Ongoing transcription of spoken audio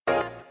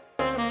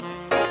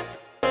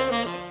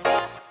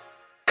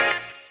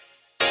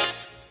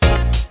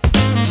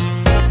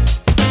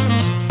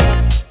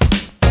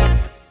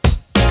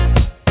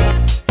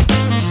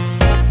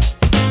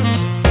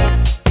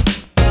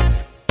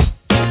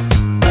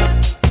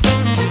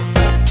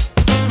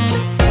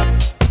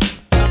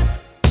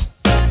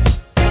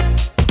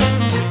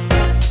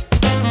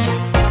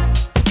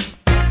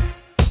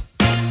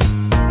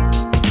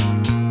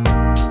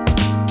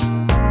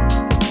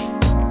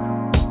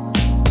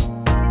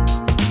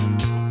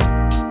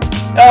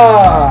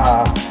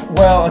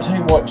Well, I'll tell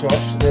you what,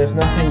 Josh, there's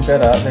nothing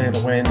better than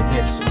when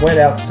it's wet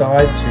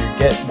outside to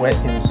get wet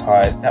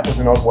inside. That was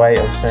an odd way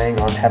of saying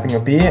I'm having a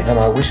beer, and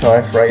I wish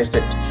I phrased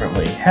it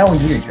differently. How are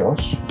you,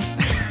 Josh?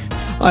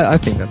 I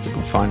think that's a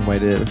good, fine way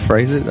to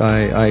phrase it.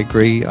 I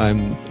agree.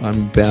 I'm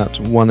about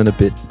one and a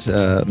bit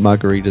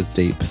margaritas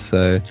deep,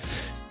 so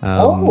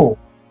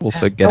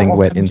also getting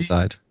wet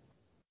inside.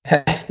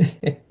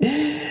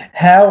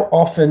 How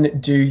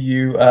often do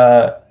you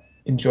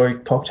enjoy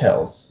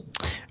cocktails?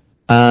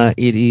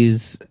 It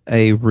is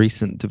a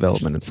recent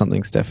development. It's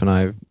something Steph and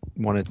I have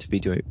wanted to be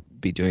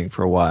doing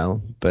for a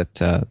while,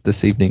 but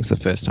this evening's the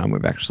first time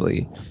we've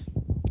actually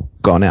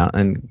gone out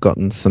and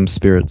gotten some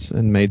spirits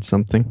and made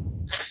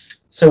something.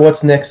 So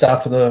what's next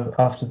after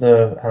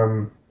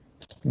the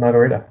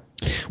margarita?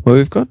 Well,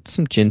 we've got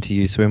some gin to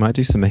use, so we might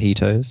do some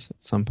mojitos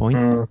at some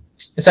point.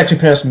 It's actually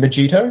pronounced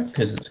mojito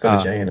because it's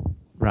got a J in it.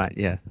 Right,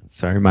 yeah.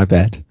 Sorry, my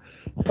bad.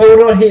 But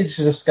we're not here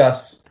to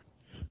discuss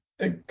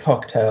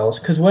cocktails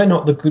because we're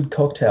not the good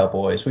cocktail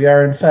boys. We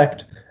are, in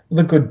fact,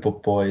 the good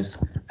book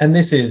boys. And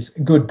this is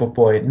good book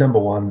boy number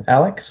 1,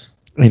 Alex.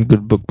 And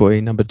good book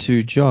boy number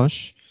 2,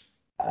 Josh.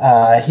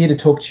 Here to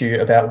talk to you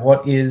about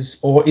what is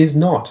or is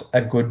not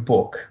a good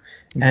book.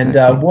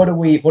 Exactly. And what are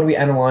we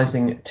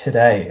analysing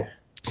today,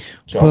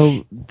 Josh?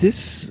 Well,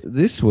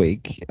 this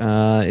week,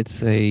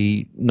 it's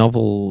a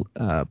novel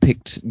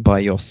picked by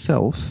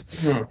yourself,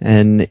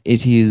 and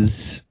it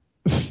is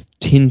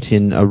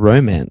Tintin, a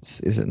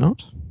romance, is it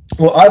not?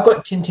 Well, I've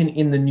got Tintin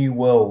in the New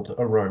World,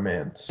 a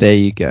romance. There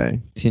you go.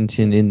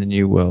 Tintin in the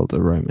New World,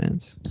 a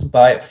romance.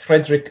 By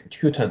Frederick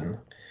Teuton,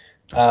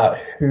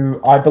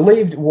 who I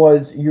believed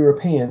was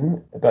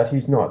European, but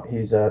he's not.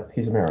 He's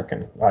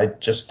American. I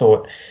just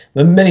thought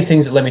there are many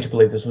things that led me to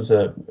believe this was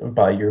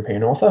by a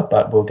European author,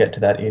 but we'll get to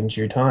that in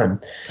due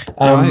time.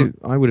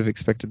 I would have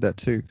expected that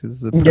too,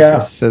 because the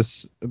preface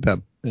says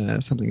about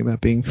something about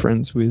being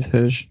friends with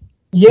Hergé.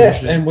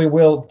 Yes, and we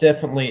will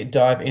definitely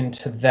dive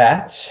into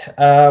that.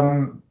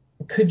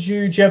 Do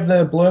you have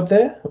the blurb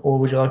there, or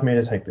would you like me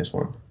to take this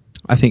one?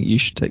 I think you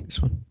should take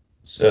this one.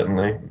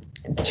 Certainly.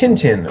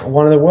 Tintin,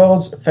 one of the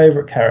world's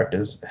favourite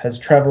characters, has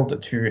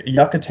travelled to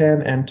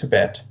Yucatan and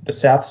Tibet, the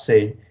South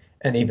Sea,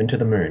 and even to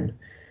the moon.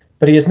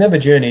 But he has never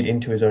journeyed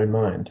into his own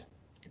mind.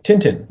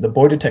 Tintin, the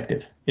boy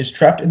detective, is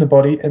trapped in the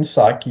body and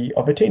psyche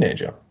of a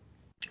teenager.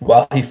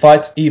 While he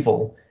fights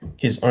evil,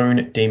 his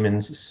own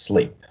demons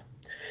sleep.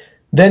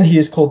 Then he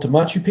is called to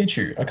Machu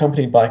Picchu,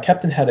 accompanied by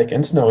Captain Haddock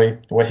and Snowy,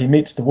 where he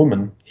meets the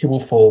woman he will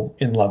fall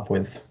in love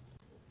with.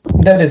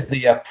 That is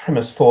the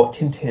premise for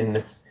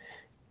Tintin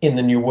in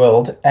the New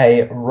World,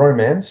 a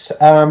romance.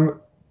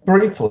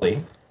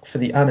 Briefly, for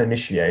the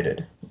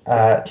uninitiated,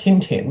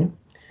 Tintin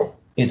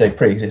is a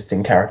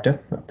pre-existing character,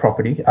 a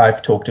property.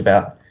 I've talked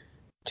about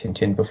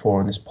Tintin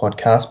before on this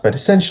podcast, but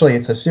essentially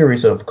it's a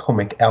series of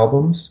comic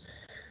albums.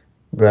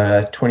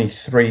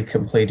 23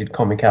 completed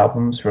comic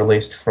albums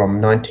released from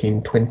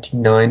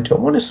 1929 to, I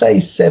want to say,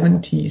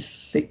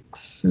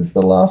 76 is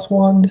the last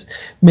one,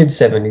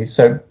 mid-70s,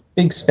 so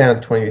big span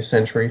of the 20th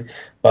century,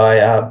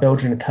 by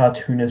Belgian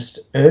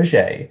cartoonist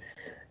Hergé.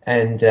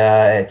 And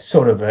it's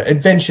sort of an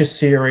adventure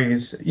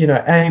series,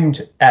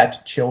 aimed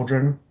at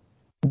children,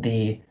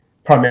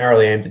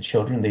 primarily aimed at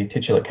children. The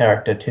titular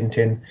character,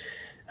 Tintin,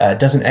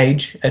 doesn't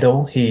age at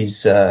all.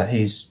 He's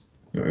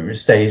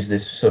stays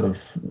this sort of,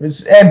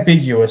 it's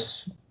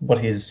ambiguous what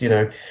his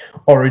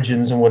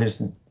origins and what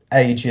his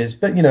age is,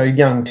 but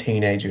young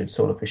teenager, it's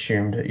sort of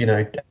assumed,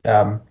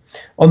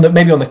 on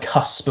the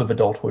cusp of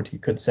adulthood, you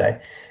could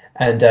say,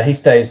 and he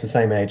stays the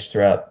same age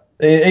throughout,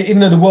 even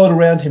though the world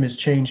around him is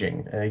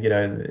changing.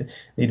 The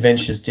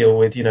adventures deal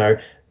with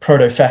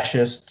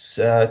proto-fascists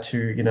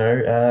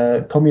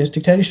to communist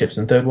dictatorships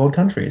in third world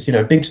countries,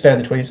 big span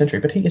of the 20th century,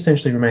 but he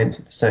essentially remains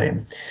the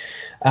same.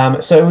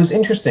 So it was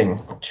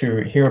interesting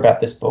to hear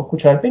about this book,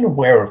 which I'd been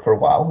aware of for a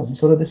while, and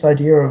sort of this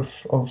idea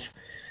of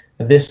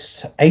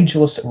this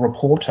ageless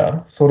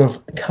reporter sort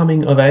of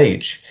coming of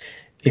age,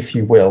 if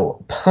you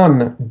will.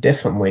 Pun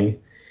definitely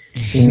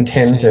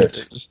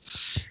intended.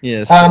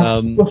 Yes.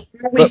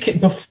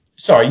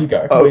 Sorry, you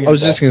go. I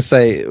was just going to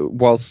say,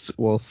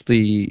 whilst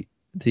the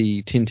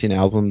Tintin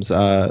albums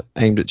are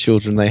aimed at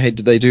children,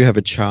 they do have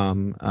a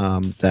charm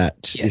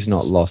that is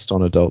not lost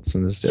on adults,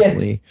 and there's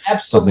definitely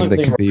something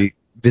that can be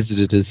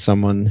visited as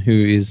someone who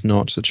is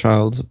not a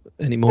child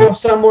anymore. Well,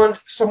 someone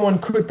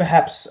could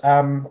perhaps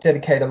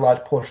dedicate a large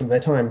portion of their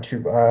time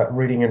to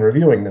reading and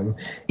reviewing them.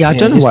 Yeah, I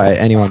don't know why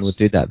anyone would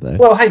do that, though.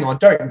 Well, hang on,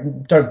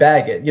 don't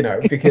bag it,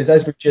 because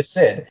as we've just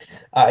said,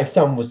 if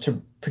someone was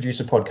to produce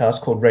a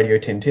podcast called Radio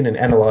Tintin and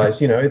analyse,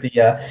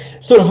 the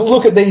sort of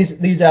look at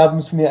these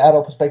albums from the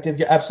adult perspective,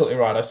 you're absolutely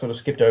right. I sort of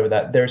skipped over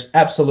that. There's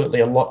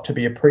absolutely a lot to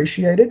be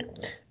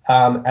appreciated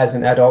as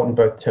an adult in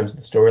both terms of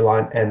the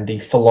storyline and the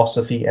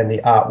philosophy and the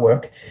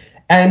artwork.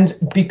 And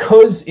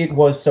because it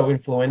was so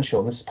influential,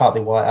 and this is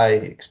partly why I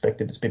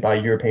expected it to be by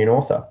a European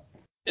author,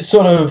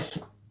 sort of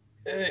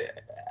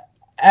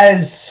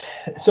as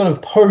sort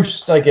of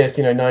post, I guess,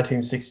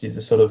 1960s,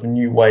 a sort of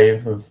new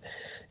wave of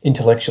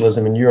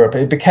intellectualism in Europe,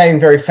 it became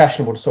very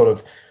fashionable to sort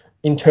of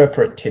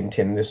interpret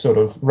Tintin, this sort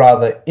of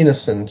rather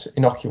innocent,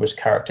 innocuous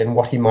character, and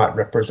what he might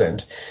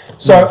represent.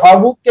 So I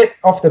will get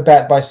off the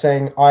bat by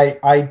saying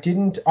I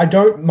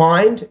don't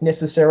mind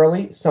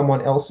necessarily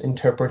someone else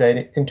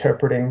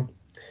interpreting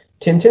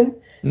Tintin.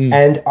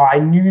 And I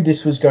knew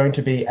this was going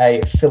to be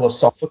a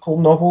philosophical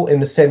novel in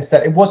the sense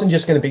that it wasn't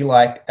just going to be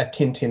like a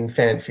Tintin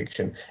fan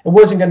fiction. It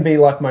wasn't going to be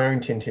like my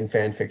own Tintin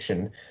fan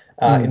fiction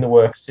in the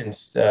works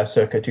since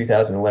circa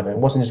 2011. It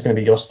wasn't just going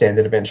to be your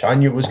standard adventure. I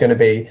knew it was going to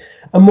be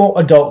a more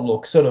adult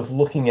look, sort of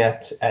looking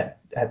at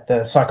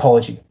the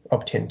psychology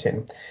of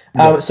Tintin.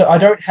 So I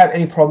don't have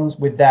any problems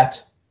with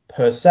that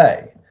per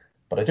se,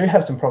 but I do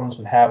have some problems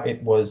with how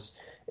it was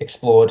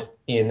explored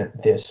in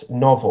this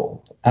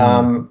novel.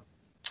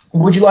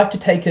 Would you like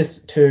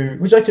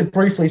to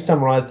briefly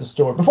summarize the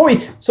story before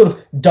we sort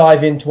of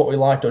dive into what we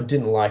liked or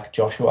didn't like,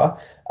 Joshua?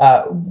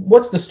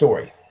 What's the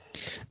story?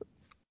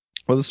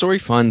 Well, the story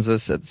finds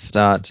us at the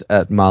start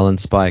at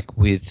Marlinspike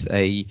with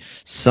a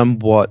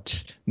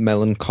somewhat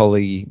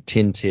melancholy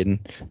Tintin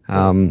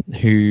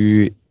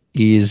who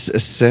is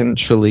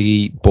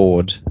essentially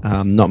bored.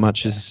 Not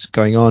much is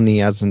going on. He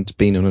hasn't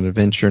been on an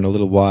adventure in a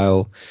little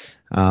while.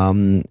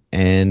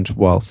 And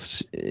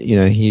whilst,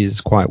 he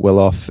is quite well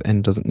off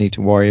and doesn't need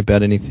to worry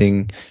about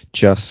anything,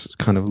 just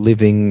kind of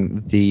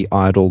living the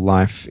idle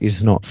life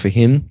is not for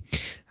him.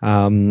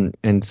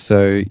 And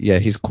so,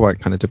 he's quite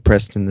kind of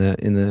depressed in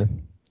the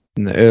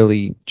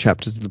early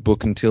chapters of the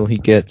book until he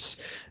gets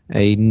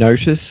a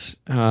notice,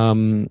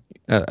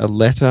 a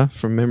letter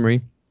from memory,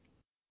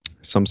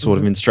 some sort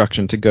of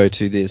instruction to go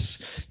to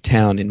this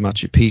town in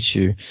Machu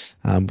Picchu,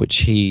 which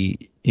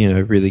he,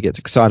 really gets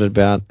excited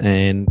about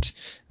and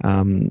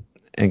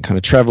kind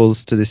of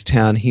travels to this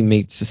town. He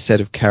meets a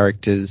set of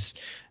characters,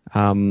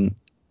 and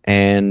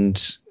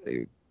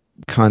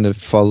kind of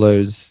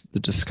follows the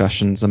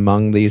discussions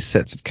among these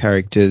sets of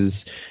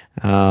characters.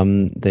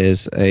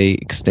 There's a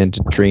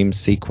extended dream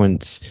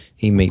sequence.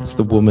 He meets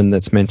the woman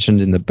that's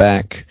mentioned in the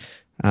back,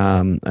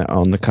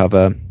 on the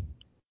cover,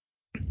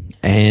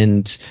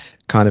 and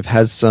kind of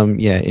has some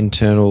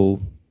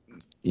internal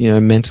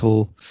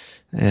mental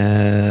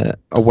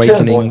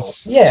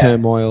awakenings,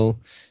 turmoil,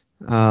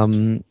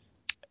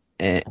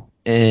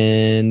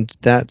 and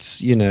that's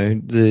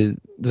the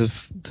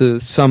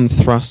some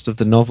thrust of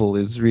the novel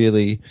is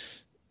really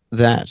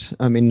that.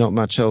 I mean, not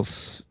much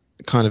else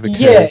kind of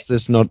occurs.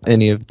 There's not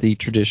any of the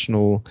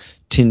traditional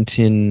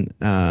Tintin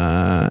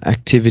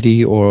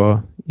activity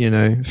or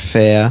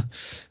fare.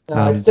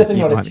 No, it's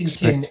definitely not a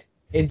Tintin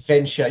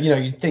adventure.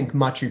 You'd think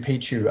Machu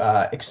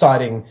Picchu,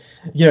 exciting.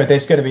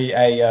 There's going to be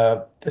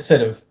a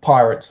set of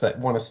pirates that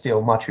want to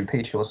steal Machu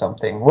Picchu or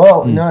something.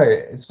 Well, no,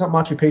 it's not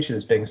Machu Picchu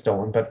that's being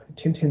stolen, but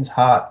Tintin's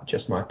heart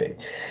just might be.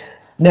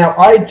 Now,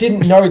 I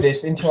didn't know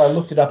this until I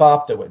looked it up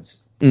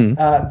afterwards.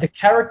 The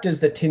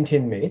characters that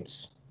Tintin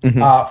meets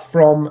are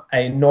from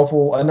a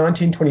novel, a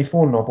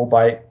 1924 novel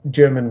by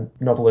German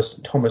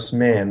novelist Thomas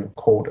Mann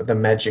called The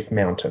Magic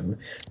Mountain.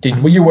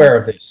 Were you aware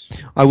of this?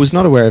 I was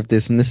not aware of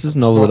this, and this is a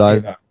novel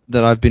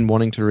that I've been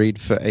wanting to read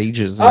for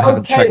ages and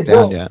haven't tracked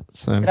down yet.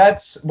 So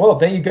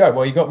there you go.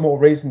 Well, you got more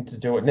reason to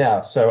do it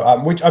now. So,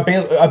 which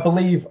I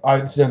believe I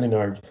incidentally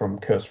know from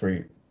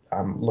cursory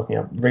looking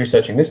up,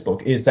 researching this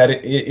book, is that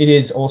it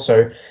is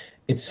also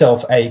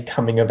itself a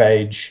coming of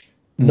age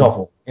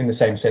novel in the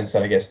same sense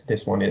that I guess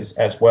this one is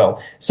as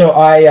well. So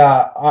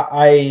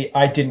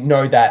I didn't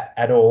know that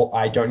at all.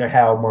 I don't know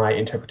how my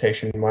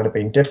interpretation might have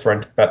been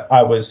different, but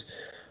I was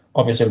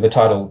obviously with the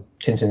title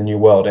Tintin: The New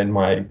World and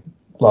my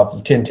love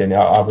of Tintin,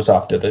 I was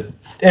after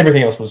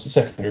everything else was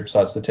secondary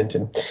besides the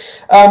Tintin.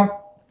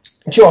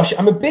 Josh,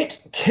 I'm a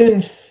bit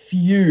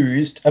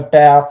confused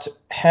about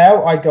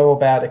how I go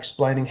about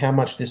explaining how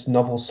much this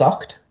novel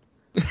sucked.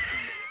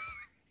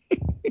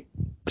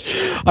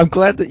 I'm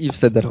glad that you've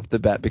said that off the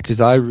bat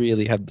because I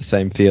really had the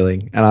same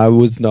feeling, and I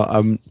was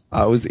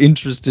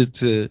interested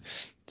to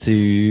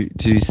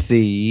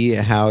see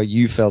how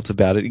you felt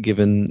about it,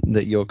 given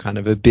that you're kind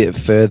of a bit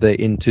further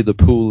into the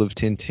pool of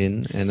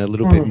Tintin and a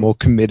little bit more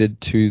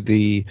committed to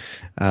the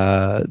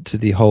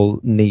whole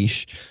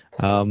niche.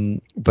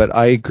 But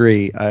I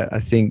agree.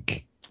 I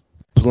think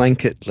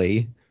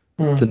blanketly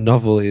the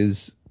novel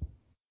is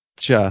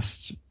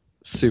just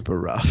super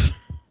rough.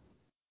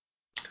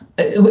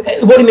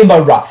 What do you mean by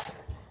rough?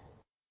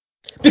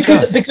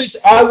 Because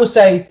I will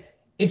say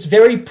it's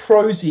very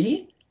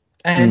prosy,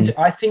 and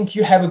I think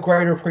you have a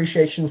greater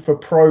appreciation for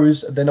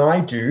prose than I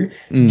do.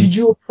 Did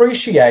you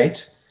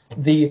appreciate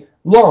the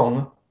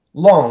long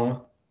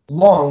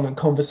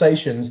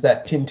conversations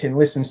that Tintin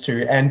listens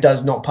to and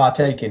does not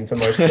partake in for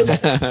most of the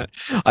novel?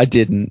 I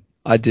didn't,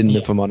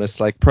 if I'm honest.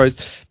 Like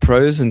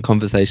prose and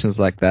conversations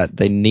like that,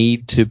 they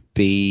need to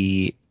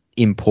be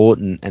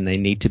important and they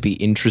need to be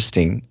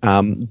interesting.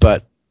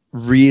 But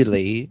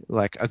really,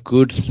 like a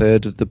good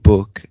third of the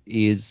book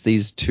is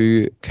these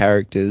two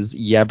characters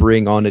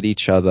yabbering on at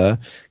each other,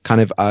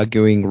 kind of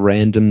arguing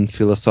random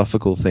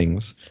philosophical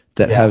things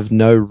that have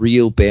no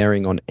real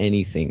bearing on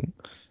anything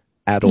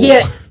at all.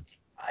 Yeah,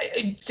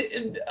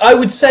 I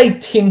would say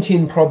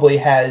Tintin probably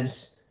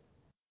has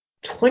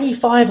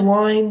 25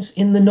 lines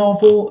in the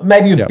novel,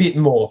 maybe a bit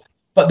more.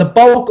 But the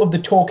bulk of the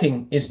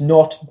talking is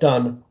not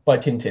done by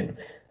Tintin.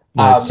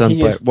 No, it's done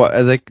by, what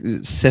are they,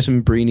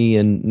 Settembrini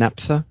and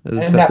Naphtha?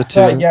 Is that the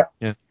two? Yep.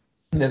 Yeah.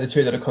 They're the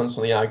two that are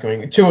constantly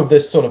arguing. Two of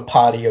this sort of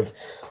party of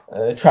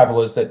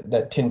travellers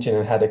that Tintin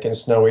and Haddock and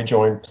Snowy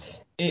join.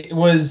 It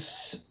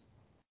was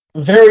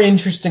a very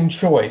interesting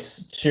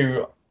choice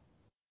to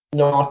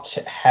not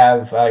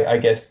have, I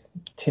guess,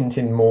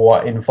 Tintin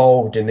more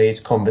involved in these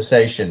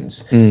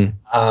conversations.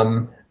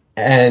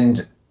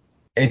 And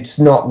it's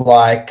not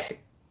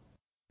like,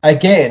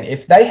 again,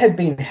 if they had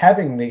been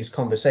having these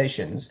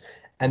conversations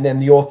and then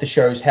the author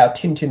shows how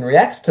Tintin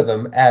reacts to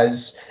them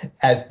as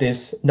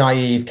this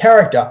naive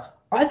character,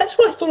 that's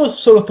what I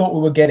sort of thought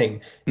we were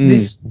getting.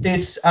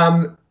 This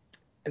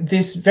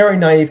very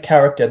naive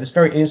character, this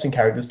very innocent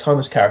character, this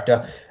timeless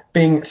character,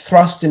 being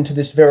thrust into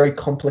this very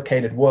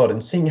complicated world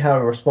and seeing how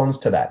he responds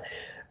to that.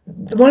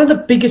 One of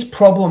the biggest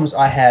problems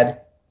I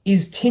had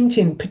is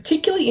Tintin,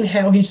 particularly in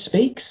how he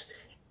speaks.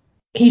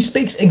 He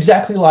speaks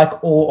exactly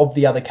like all of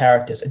the other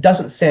characters. It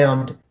doesn't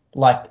sound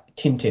like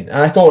Tintin. And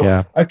I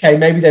thought, okay,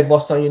 maybe they've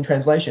lost something in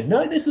translation.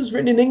 No, this is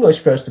written in English,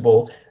 first of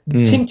all.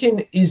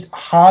 Tintin is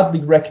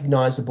hardly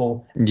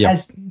recognizable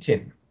as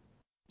Tintin.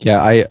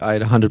 Yeah,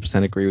 I'd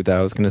 100% agree with that.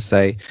 I was going to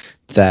say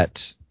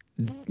that,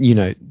 you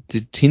know,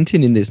 the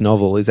Tintin in this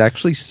novel is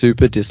actually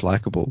super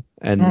dislikable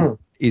and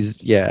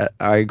is,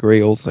 I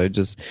agree also,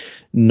 just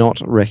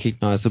not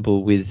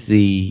recognizable with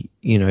the,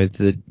 you know,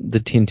 the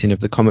Tintin of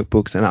the comic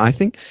books. And I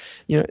think,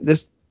 you know,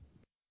 there's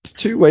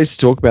two ways to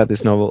talk about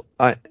this novel.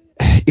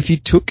 If you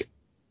took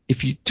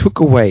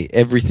away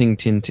everything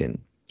Tintin,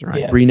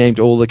 right, renamed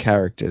all the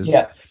characters,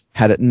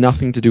 had it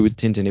nothing to do with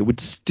Tintin, it would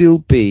still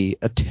be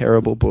a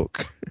terrible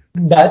book.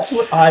 That's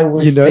what I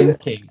was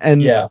thinking.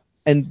 And then you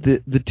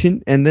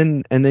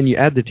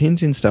add the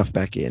Tintin stuff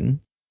back in.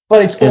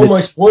 But it's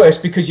almost worse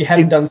because you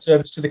haven't done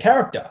service to the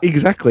character.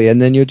 Exactly,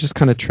 and then you're just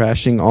kind of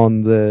trashing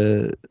on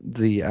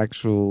the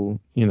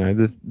actual, you know,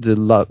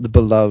 the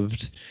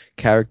beloved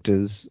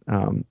characters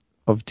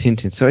of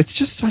Tintin. So it's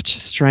just such a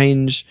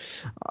strange.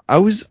 I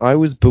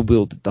was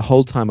bewildered the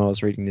whole time I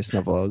was reading this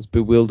novel. I was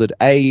bewildered.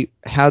 A,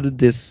 how did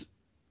this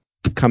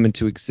come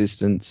into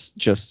existence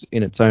just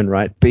in its own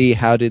right? B,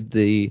 how did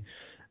the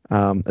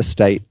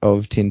estate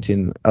of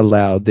Tintin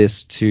allow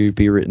this to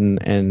be written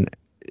and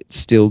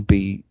still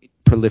be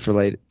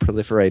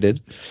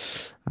proliferated?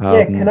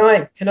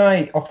 Can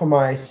I offer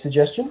my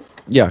suggestion?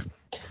 Yeah.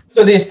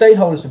 So the estate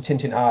holders of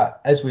Tintin are,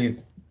 as we've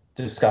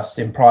discussed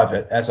in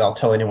private, as I'll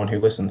tell anyone who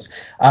listens,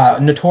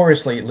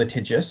 notoriously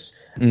litigious.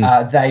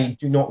 They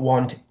do not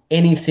want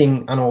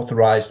anything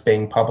unauthorized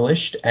being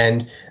published,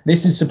 and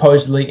this is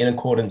supposedly in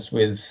accordance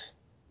with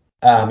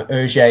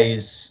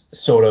Hergé's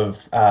sort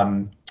of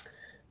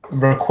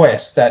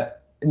request that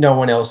no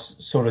one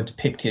else sort of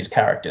depict his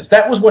characters.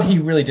 That was what he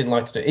really didn't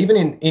like to do.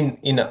 Even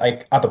in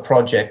like other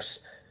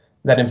projects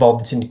that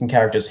involved the Tintin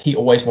characters, he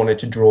always wanted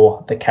to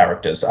draw the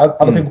characters.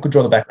 Other people could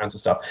draw the backgrounds and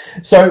stuff.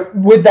 So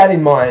with that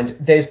in mind,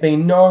 there's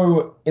been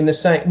not in the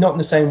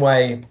same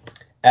way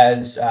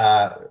as,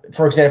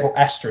 for example,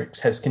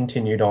 Asterix has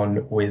continued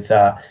on with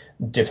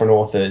different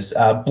authors.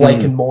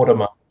 Blake and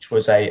Mortimer, which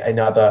was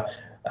another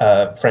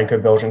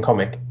Franco-Belgian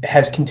comic,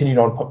 has continued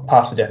on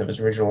past the death of its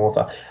original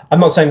author. I'm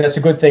not saying that's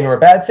a good thing or a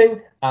bad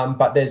thing,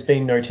 but there's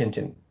been no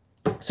Tintin.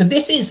 So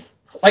this is,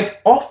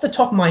 like, off the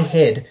top of my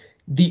head,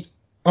 the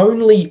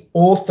only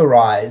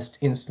authorized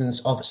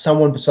instance of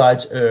someone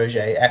besides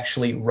Hergé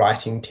actually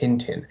writing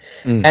Tintin.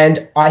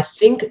 And I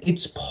think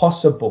it's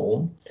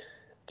possible,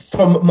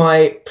 from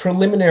my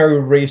preliminary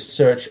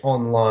research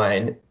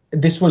online,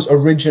 this was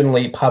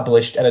originally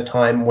published at a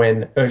time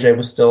when Hergé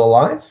was still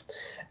alive.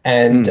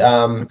 And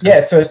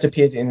it first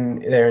appeared in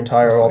their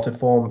entire altered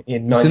form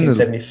in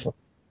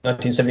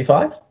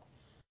 1975.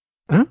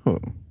 Oh.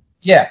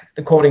 Yeah,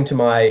 according to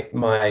my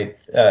maybe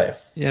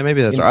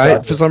that's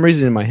right. For some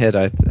reason in my head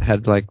I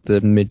had like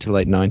the mid to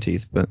late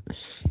 90s, but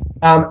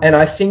and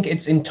I think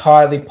it's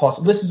entirely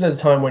possible. This is at a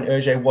time when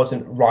Hergé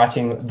wasn't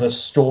writing the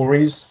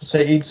stories,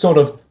 so he'd sort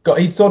of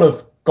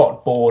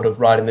got bored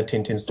of writing the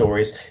Tintin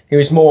stories. He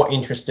was more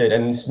interested,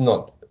 and this is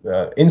not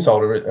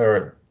insult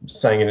or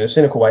saying it in a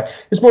cynical way,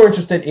 he was more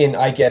interested in,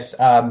 I guess,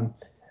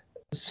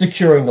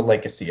 securing the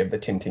legacy of the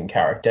Tintin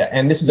character.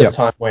 And this is at a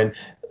time when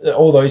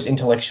all those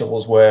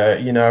intellectuals were,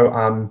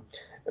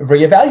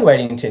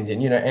 reevaluating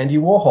Tintin. Andy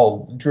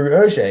Warhol drew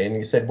Hergé, and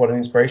he said what an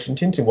inspiration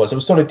Tintin was. It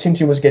was sort of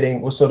Tintin was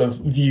sort of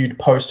viewed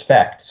post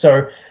fact.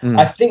 So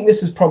I think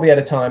this is probably at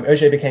a time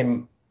Hergé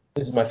became.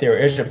 This is my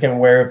theory. Hergé became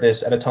aware of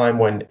this at a time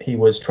when he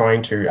was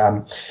trying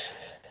to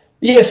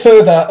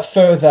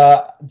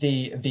further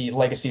the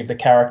legacy of the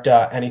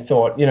character, and he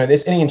thought,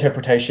 there's any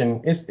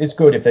interpretation is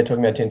good. If they're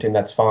talking about Tintin,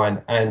 that's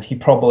fine. And he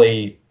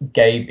probably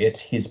gave it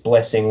his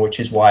blessing, which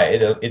is why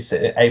it's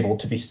able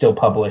to be still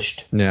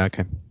published. Yeah,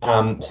 okay.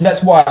 So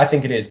that's why I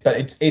think it is.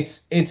 But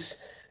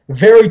it's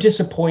very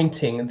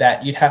disappointing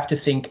that you'd have to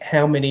think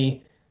how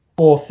many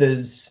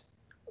authors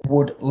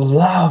would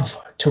love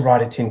to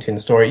write a Tintin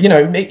story. You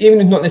know,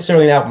 even if not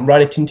necessarily an album,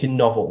 write a Tintin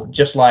novel.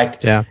 Just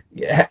like how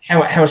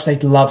much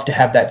they'd love to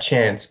have that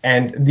chance.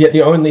 And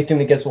the only thing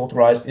that gets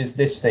authorized is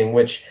this thing,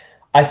 which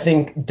I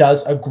think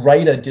does a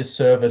greater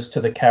disservice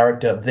to the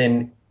character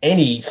than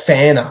any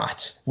fan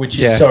art, which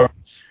is so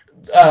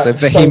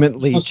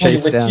vehemently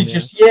chased down.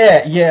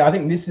 I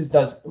think this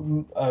does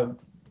a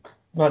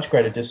much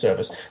greater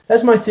disservice.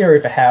 That's my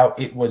theory for how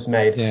it was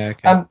made. Yeah.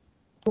 Okay.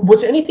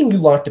 Was there anything you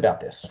liked about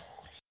this?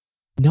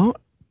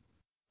 Not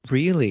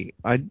really.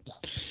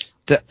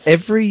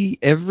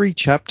 Every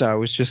chapter I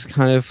was just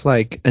kind of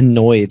like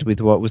annoyed with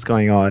what was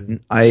going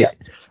on.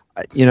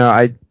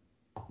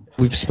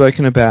 We've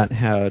spoken about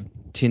how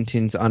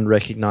Tintin's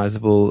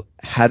unrecognizable.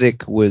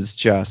 Haddock was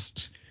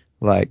just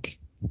like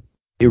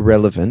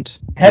irrelevant.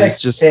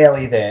 Haddock's just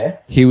barely there.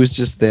 He was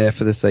just there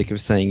for the sake of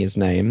saying his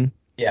name.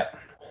 Yeah.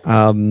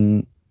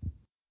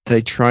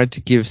 They tried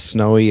to give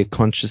Snowy a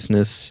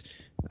consciousness,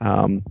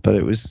 but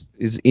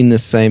is in the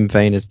same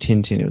vein as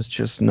Tintin. It was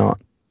just not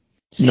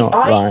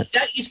right.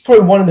 That is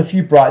probably one of the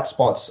few bright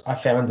spots I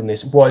found in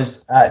this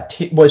was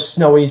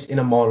Snowy's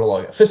inner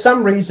monologue. For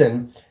some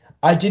reason,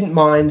 I didn't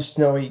mind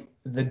Snowy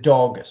the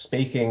dog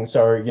speaking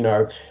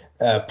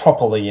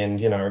properly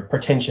and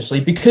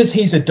pretentiously, because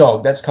he's a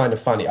dog. That's kind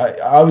of funny.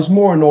 I was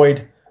more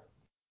annoyed.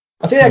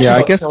 I think I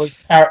actually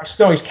got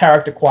Snowy's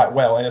character quite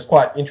well, and it's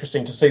quite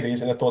interesting to see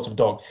these inner thoughts of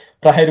dog.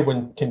 But I hated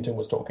when Tintin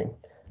was talking.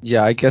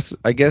 Yeah, I guess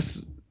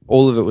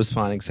all of it was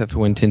fine except for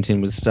when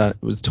Tintin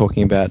was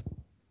talking about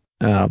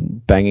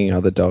banging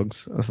other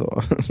dogs. I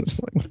thought,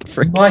 just like, what the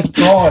frick? My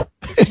God,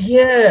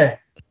 yeah.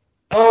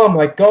 Oh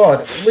my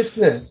God,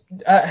 listeners,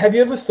 have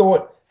you ever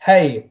thought,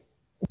 hey,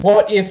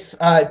 what if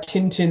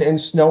Tintin and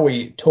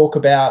Snowy talk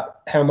about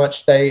how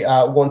much they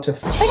want to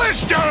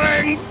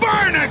blistering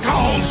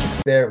barnacles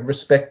their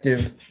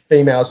respective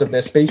females of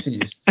their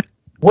species?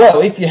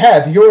 Well, if you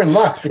have, you're in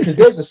luck, because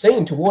there's a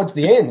scene towards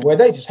the end where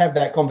they just have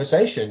that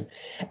conversation.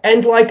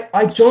 And like,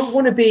 I don't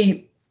want to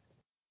be.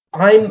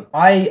 I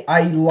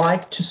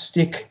like to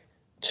stick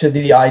to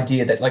the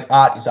idea that like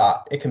art is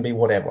art. It can be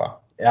whatever.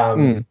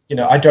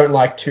 I don't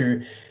like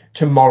to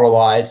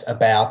moralize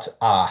about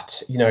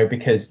art,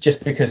 because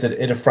just because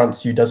it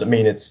affronts you doesn't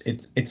mean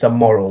it's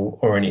immoral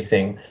or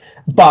anything.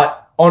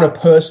 But on a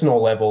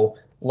personal level,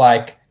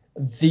 like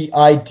the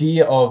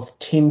idea of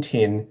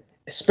Tintin,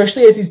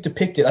 especially as he's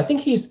depicted, I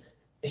think he's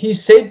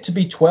said to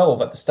be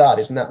 12 at the start,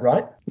 isn't that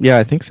right? Yeah,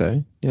 I think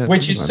so. Yeah.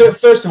 Which is, so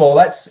first of all,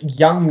 that's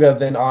younger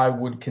than I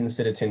would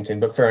consider Tintin,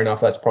 but fair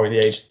enough. That's probably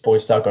the age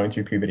boys start going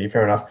through puberty.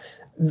 Fair enough.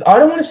 I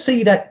don't want to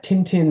see that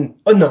Tintin.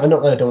 Oh no,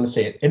 not that I don't want to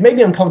see it. It made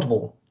me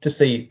uncomfortable to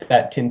see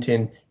that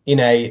Tintin in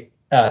a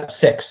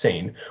sex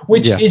scene,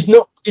 which is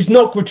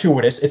not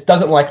gratuitous. It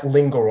doesn't like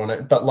linger on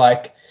it, but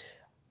like,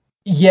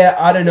 yeah,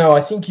 I don't know.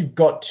 I think you've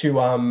got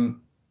to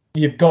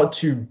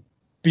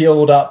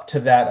build up to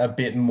that a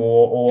bit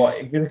more, or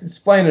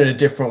explain it a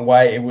different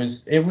way. It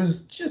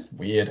was just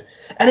weird.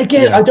 And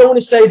again, I don't want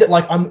to say that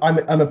like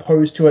I'm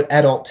opposed to an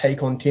adult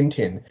take on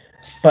Tintin,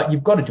 but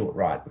you've got to do it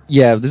right.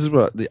 Yeah, this is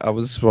what I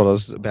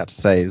was about to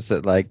say, is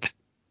that like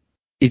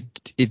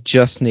it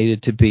just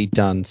needed to be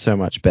done so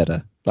much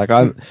better. Like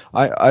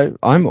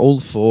I'm all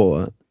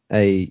for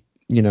an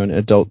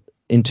adult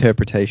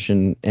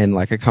interpretation and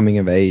like a coming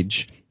of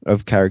age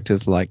of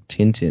characters like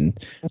Tintin.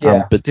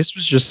 But this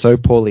was just so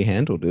poorly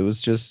handled. It was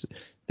just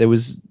there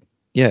was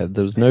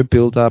no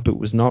build up. It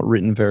was not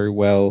written very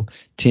well.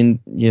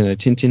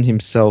 Tintin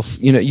himself,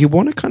 you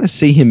want to kind of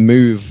see him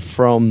move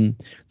from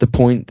the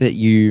point that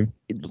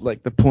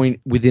the point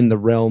within the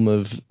realm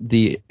of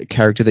the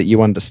character that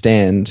you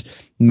understand,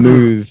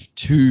 move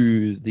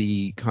to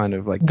the kind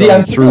of like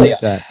going through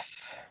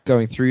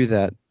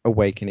that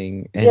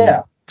awakening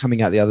and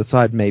coming out the other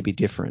side may be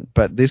different.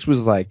 But this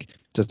was like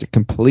just a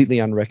completely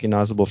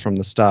unrecognizable from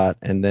the start,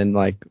 and then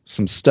like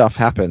some stuff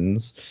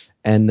happens,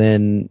 and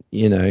then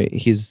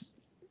he's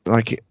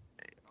like,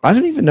 I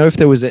don't even know if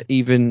there was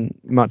even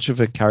much of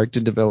a character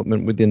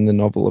development within the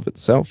novel of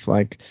itself.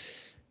 Like,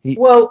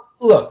 well,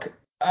 look,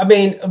 I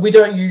mean, we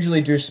don't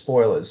usually do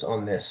spoilers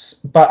on this,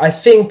 but I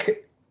think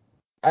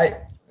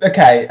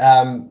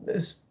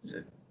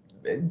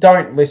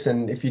don't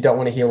listen if you don't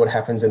want to hear what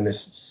happens in this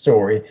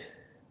story.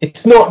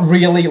 It's not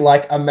really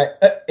like a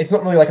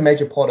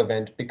major plot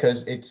event,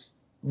 because it's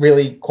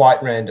really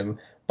quite random.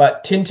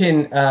 But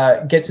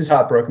Tintin gets his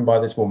heart broken by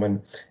this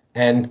woman,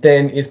 and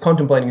then is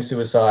contemplating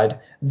suicide.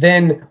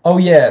 Then,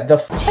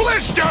 the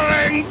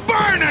blistering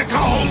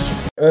barnacles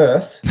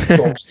Earth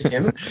talks to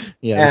him,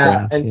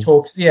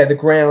 the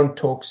ground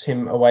talks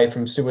him away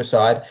from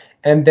suicide.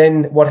 And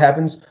then what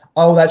happens?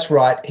 Oh, that's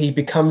right. He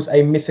becomes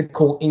a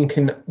mythical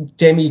Incan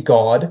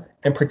demigod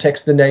and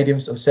protects the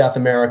natives of South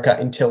America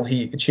until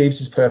he achieves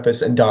his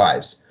purpose and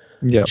dies.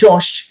 Yeah.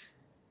 Josh,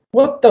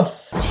 what the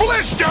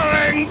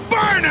blistering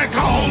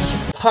barnacles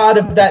part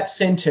of that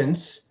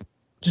sentence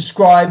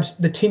describes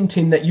the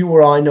Tintin that you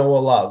or I know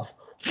or love?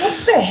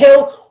 What the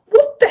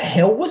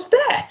hell was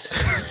that?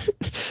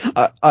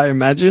 I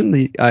imagine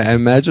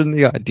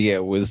the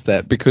idea was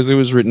that because it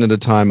was written at a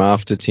time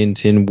after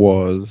Tintin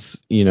was,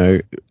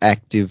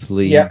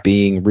 actively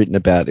being written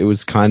about, it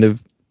was kind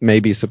of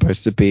maybe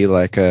supposed to be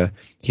like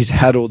he's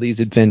had all these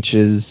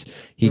adventures,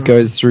 he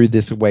goes through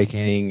this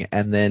awakening,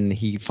 and then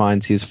he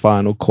finds his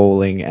final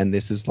calling, and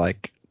this is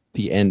like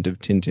the end of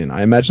Tintin.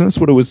 I imagine that's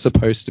what it was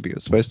supposed to be. It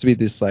was supposed to be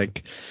this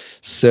like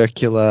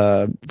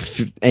circular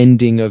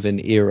ending of an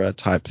era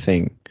type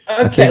thing.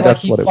 Okay, like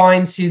he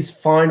finds his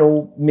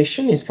final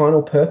mission, his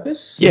final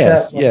purpose?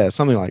 Yes,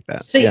 something like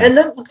that. See, and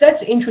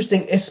that's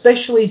interesting,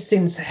 especially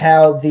since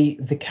how the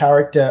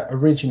character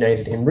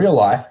originated in real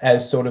life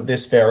as sort of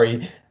this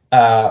very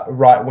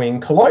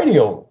right-wing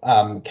colonial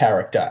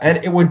character.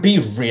 And it would be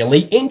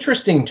really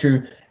interesting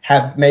to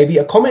have maybe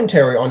a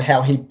commentary on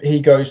how he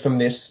goes from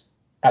this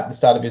at the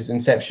start of his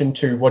inception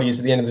to what he is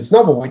at the end of this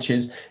novel, which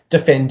is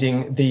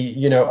defending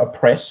the,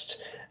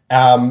 oppressed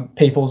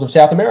peoples of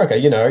South America.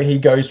 He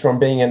goes from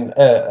being an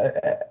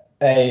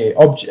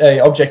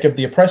object of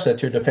the oppressor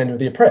to a defender of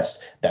the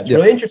oppressed. That's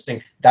really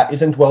interesting. That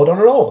isn't dwelled on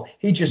at all.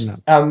 He just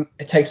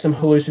takes some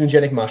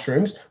hallucinogenic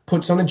mushrooms,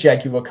 puts on a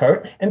jaguar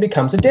coat, and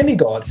becomes a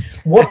demigod.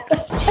 What the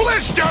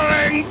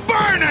blistering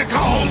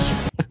barnacles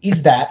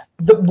is that?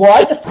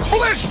 Why the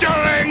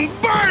blistering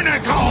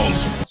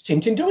barnacles? Is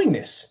Tintin doing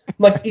this?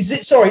 Like, is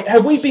it? Sorry,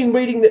 have we been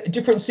reading the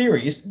different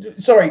series?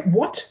 Sorry,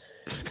 what?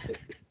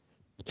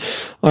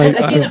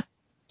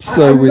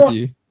 I'm with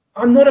you.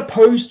 I'm not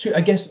opposed to,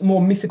 I guess,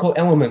 more mythical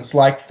elements.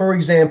 Like, for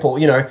example,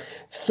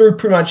 through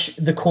pretty much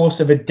the course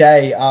of a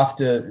day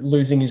after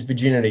losing his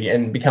virginity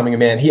and becoming a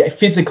man, he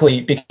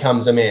physically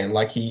becomes a man.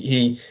 Like,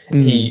 he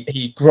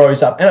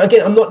grows up. And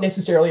again, I'm not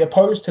necessarily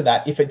opposed to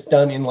that if it's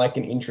done in like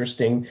an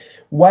interesting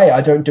way.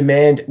 I don't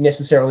demand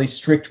necessarily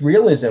strict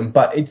realism,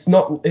 but it's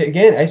not,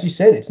 again, as you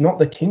said, it's not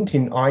the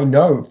Tintin I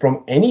know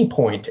from any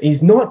point.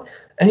 He's not,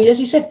 and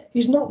as you said,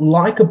 he's not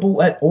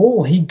likable at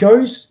all. He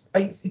goes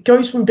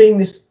from being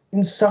this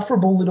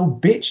insufferable little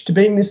bitch to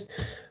being this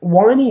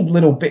whiny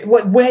little bit.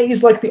 Like, where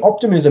is like the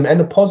optimism and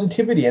the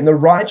positivity and the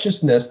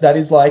righteousness that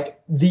is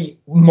like the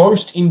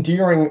most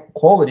endearing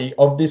quality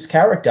of this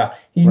character?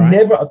 He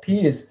never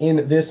appears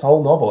in this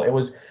whole novel. It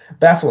was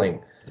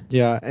baffling.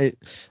 Yeah,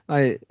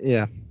 I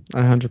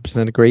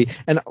 100% agree.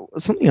 And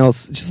something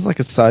else, just like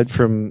aside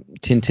from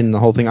Tintin and the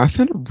whole thing, I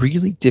found it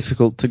really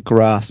difficult to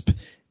grasp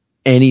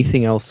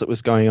anything else that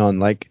was going on.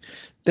 Like,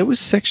 there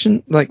was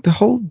like the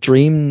whole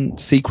dream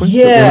sequence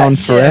that went on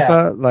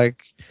forever.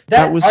 Like,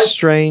 that was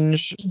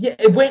strange. Yeah,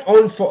 it went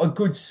on for a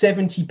good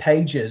 70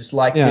 pages,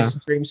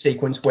 this dream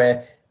sequence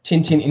where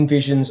Tintin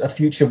envisions a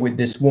future with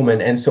this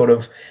woman and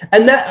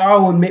that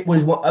I'll admit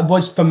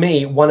was for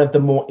me one of the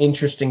more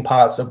interesting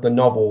parts of the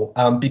novel,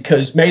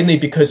 mainly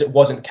because it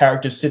wasn't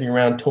characters sitting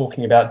around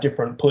talking about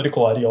different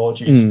political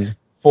ideologies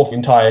for the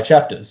entire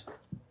chapters.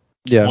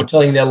 Yeah. Or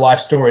telling their life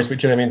stories,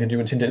 which don't have anything to do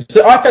with Tintin.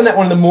 So I found that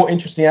one of the more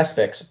interesting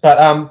aspects.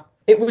 But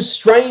it was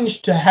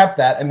strange to have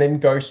that and then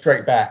go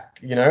straight back.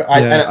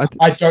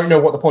 I don't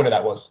know what the point of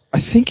that was. I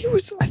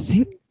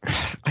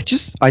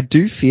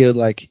do feel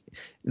like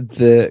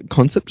the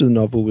concept of the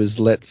novel was,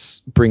 let's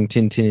bring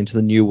Tintin into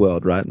the new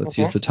world, right? Let's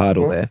use the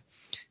title there.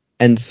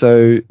 And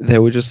so they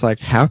were just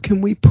like, how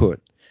can we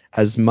put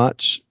as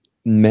much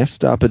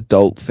messed up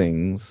adult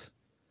things?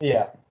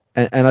 Yeah.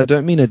 And I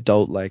don't mean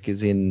adult like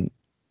as in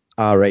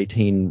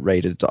R18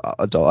 rated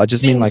adult. I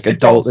just mean like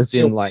adult as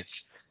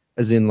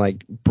in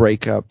like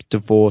breakup,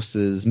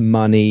 divorces,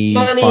 money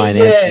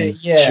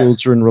finances,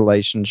 children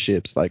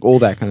relationships, like all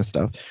that kind of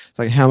stuff. It's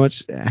like how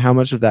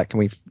much of that can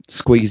we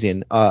squeeze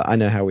in? I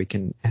know how we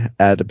can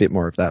add a bit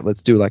more of that.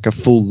 Let's do like a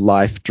full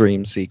life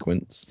dream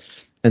sequence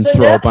and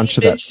throw a bunch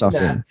of that stuff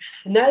in.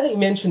 Now that you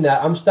mention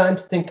that, I'm starting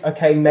to think,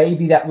 okay,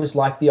 maybe that was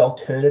like the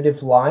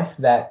alternative life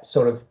that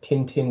sort of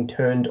Tintin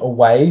turned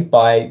away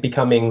by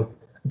becoming,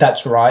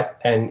 that's right,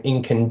 an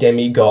Incan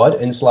demigod.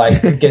 And it's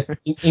like, I guess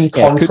in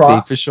contrast, could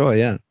be for sure,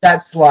 yeah.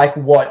 That's like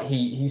what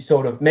he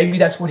sort of, maybe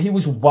that's what he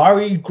was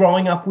worried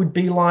growing up would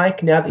be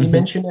like, now that you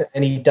mention it,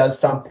 and he does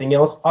something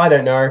else. I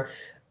don't know.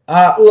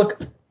 Look,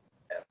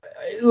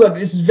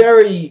 this is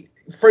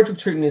Frederick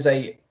Trueton is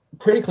a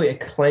critically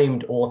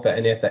acclaimed author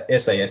and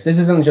essayist. This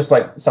isn't just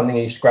like something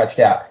he scratched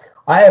out.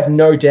 I have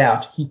no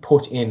doubt he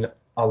put in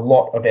a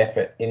lot of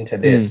effort into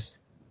this.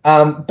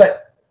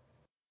 But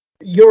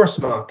you're a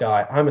smart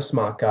guy. I'm a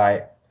smart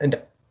guy. And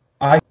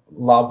I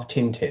love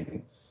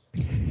Tintin.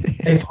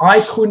 If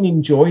I couldn't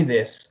enjoy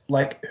this,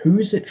 like,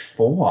 who's it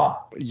for?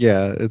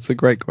 Yeah, it's a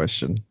great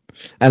question.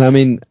 And I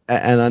mean,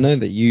 and I know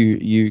that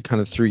you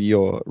kind of through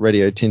your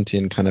Radio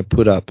Tintin kind of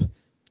put up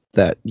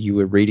that you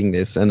were reading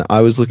this, and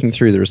I was looking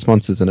through the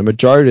responses, and a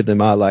majority of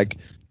them are like,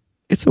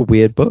 it's a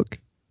weird book.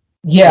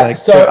 Yeah, like,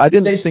 so I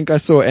didn't think I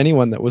saw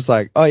anyone that was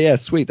like, oh yeah,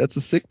 sweet, that's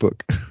a sick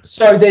book.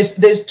 So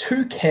there's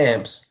two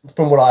camps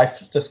from what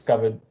I've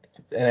discovered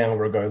an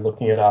hour ago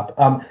looking it up.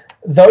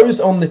 Those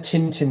on the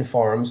Tintin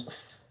forums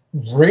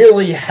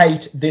really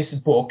hate this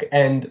book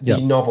and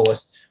the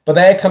novelist, but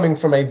they're coming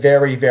from a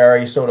very,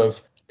 very sort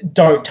of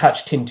don't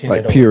touch Tintin like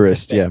at all.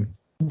 Purist, yeah.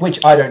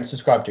 which I don't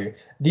subscribe to.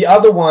 The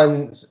other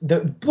ones, the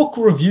book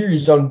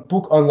reviews on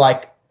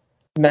like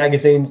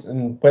magazines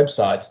and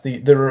websites,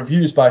 the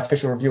reviews by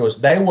official reviewers,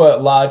 they were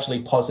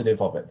largely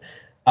positive of it.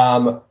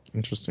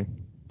 Interesting.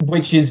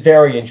 Which is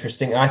very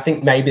interesting. I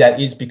think maybe that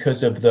is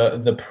because of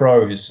the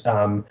prose.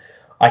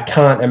 I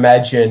can't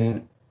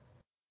imagine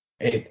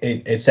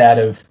it's out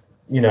of,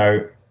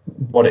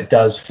 what it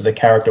does for the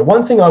character.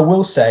 One thing I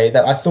will say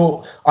that I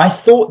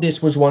thought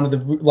this was one of the,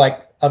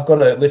 like, I've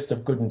got a list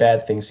of good and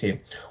bad things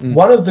here.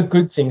 One of the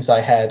good things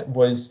I had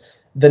was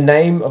the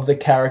name of the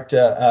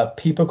character,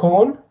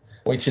 Peppercorn,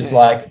 which is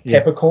like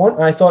peppercorn.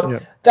 And I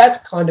thought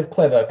that's kind of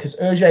clever because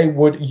Hergé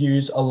would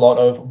use a lot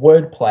of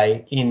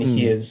wordplay in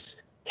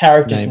his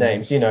characters'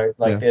 names.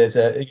 There's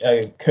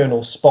a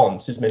Colonel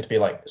Spons is meant to be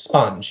like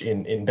sponge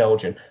in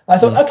Belgian. I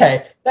thought,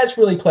 okay, that's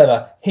really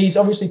clever. He's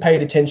obviously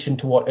paid attention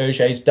to what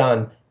Hergé's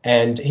done,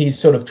 and he's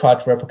sort of tried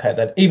to replicate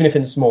that, even if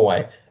in a small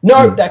way.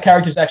 No, that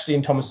character's actually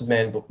in Thomas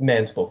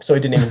Mann's book, so he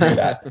didn't even do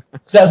that.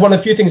 So that was one of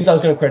the few things I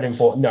was going to credit him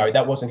for. No,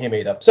 that wasn't him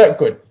either. So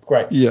good,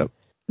 great. Yep.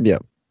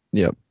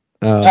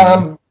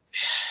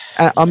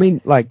 I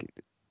mean, like,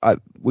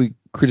 we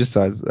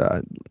criticize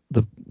the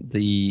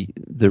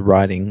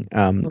writing,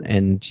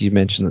 and you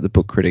mentioned that the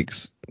book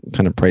critics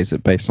kind of praise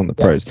it based on the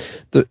prose.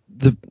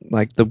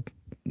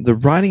 The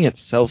writing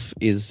itself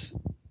is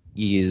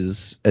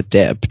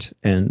adept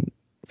and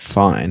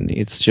fine.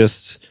 It's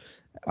just,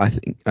 I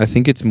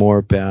think it's more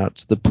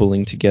about the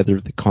pulling together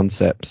of the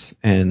concepts,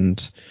 and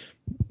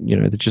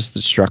just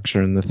the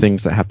structure and the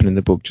things that happen in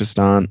the book just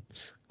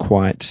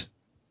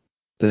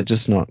they're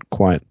just not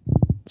quite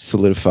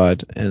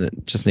solidified, and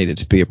it just needed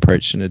to be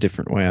approached in a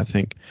different way, I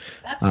think.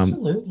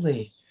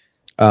 Absolutely.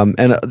 And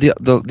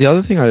the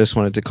other thing I just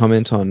wanted to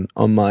comment on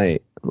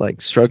my,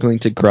 like, struggling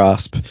to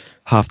grasp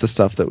half the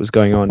stuff that was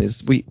going on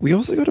is we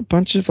also got a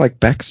bunch of, like,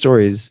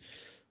 backstories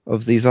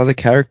of these other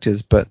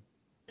characters, but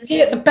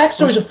yeah, the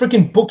backstories are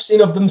freaking books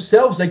in of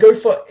themselves. They go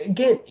for,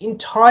 again,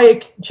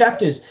 entire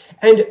chapters.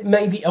 And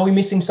maybe, are we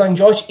missing something,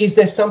 Josh? Is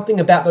there something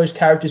about those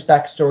characters'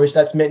 backstories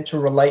that's meant to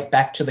relate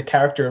back to the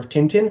character of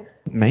Tintin?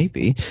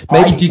 Maybe.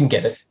 I didn't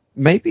get it.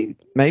 Maybe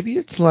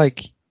it's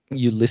like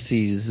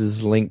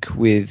Ulysses' link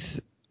with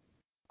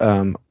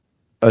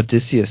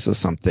Odysseus or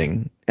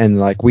something, and,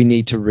 like, we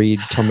need to read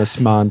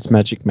Thomas Mann's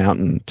Magic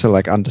Mountain to,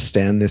 like,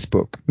 understand this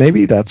book.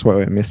 Maybe that's what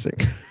we're missing.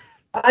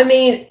 I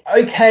mean,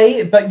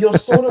 okay, but you're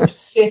sort of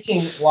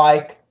setting,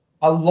 like,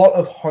 a lot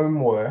of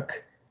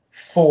homework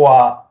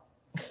for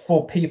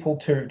people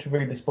to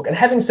read this book. And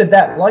having said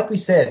that, like we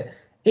said,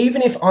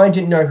 even if I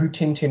didn't know who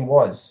Tintin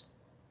was,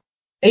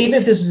 even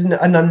if this is an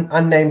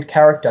unnamed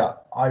character,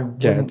 I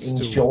wouldn't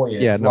enjoy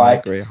it. Yeah, no, I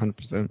agree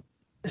 100%.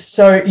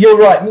 So you're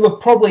right.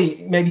 Look,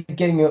 probably maybe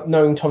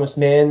knowing Thomas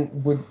Mann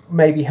would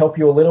maybe help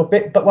you a little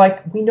bit, but,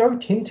 like, we know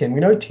Tintin.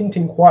 We know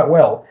Tintin quite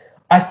well.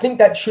 I think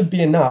that should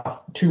be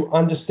enough to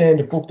understand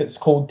a book that's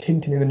called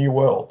Tintin in the New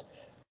World.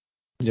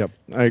 Yep,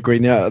 I agree.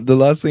 Now, the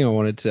last thing I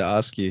wanted to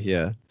ask you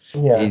here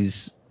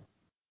is,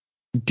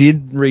 has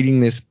reading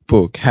this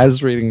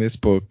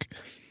book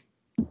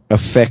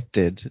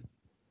affected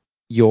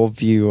your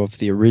view of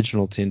the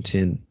original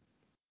Tintin,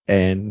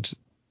 and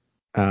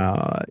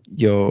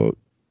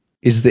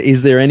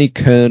is there any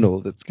kernel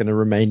that's going to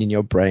remain in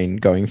your brain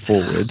going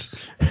forward?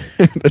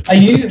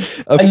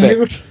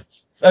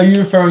 Are you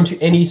referring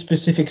to any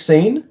specific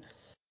scene?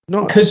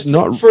 Because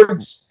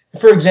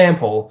for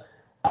example,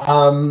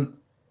 I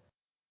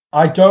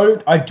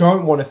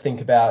don't want to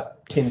think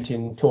about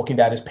Tintin talking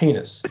about his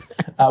penis,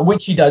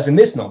 which he does in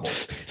this novel.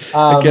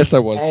 I guess I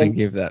was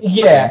thinking of that.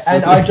 Yeah,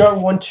 and I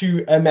don't want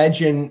to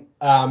imagine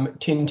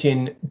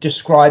Tintin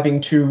describing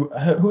to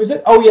who is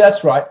it? Oh yeah,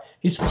 that's right.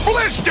 His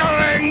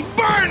blistering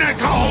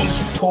barnacles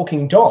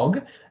talking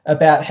dog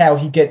about how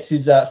he gets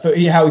his how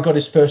he got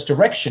his first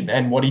erection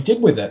and what he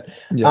did with it.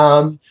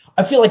 Yeah.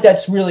 I feel like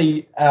that's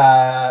really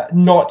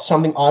not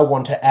something I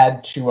want to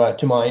add to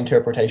my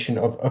interpretation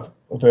of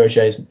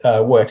Hergé's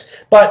works.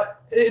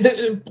 But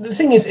the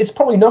thing is, it's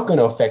probably not going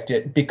to affect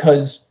it,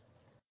 because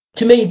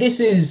to me,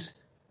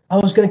 I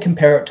was going to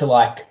compare it to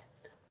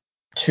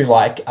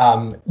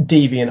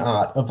deviant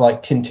art of,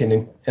 like,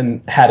 Tintin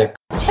and Haddock.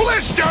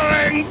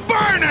 Blistering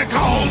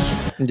barnacles!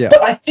 Yeah.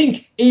 But I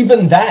think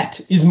even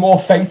that is more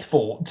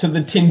faithful to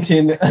the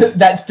Tintin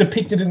that's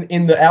depicted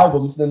in the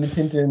albums than the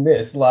Tintin in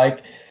this.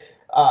 Like,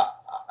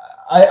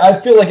 I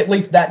feel like at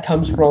least that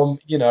comes from,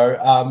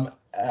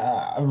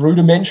 a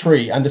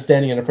rudimentary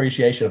understanding and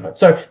appreciation of it.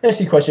 So, to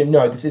answer your question,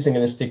 no, this isn't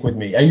going to stick with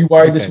me. Are you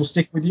worried this will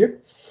stick with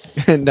you?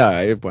 No,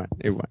 it won't.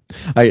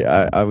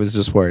 I was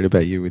just worried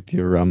about you with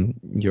your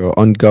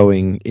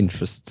ongoing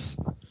interests.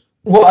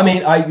 Well, I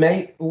mean,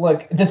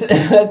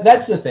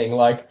 that's the thing.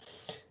 Like,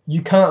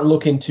 you can't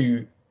look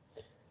into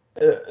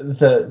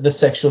the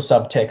sexual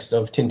subtext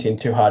of Tintin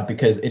too hard,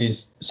 because it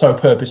is so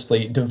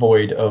purposely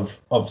devoid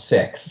of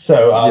sex.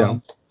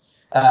 So,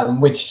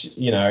 which,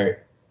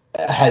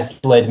 has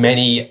led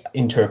many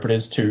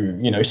interpreters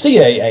to, see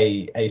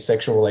a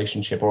sexual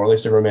relationship, or at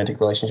least a romantic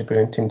relationship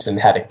between Tintin and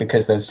Haddock,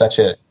 because there's such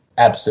an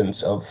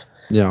absence of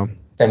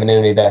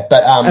femininity there.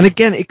 But and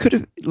again, it could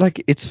have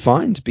it's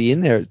fine to be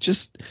in there.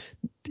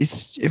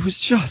 It was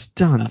just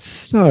done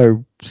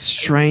so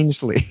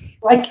strangely.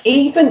 Like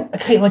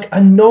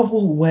a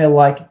novel where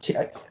let's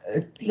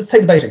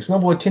take the basics. A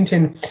novel where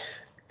Tintin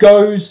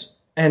goes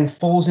and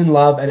falls in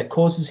love, and it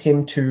causes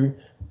him to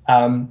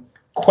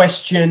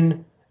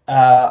question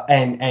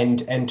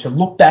and to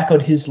look back on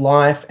his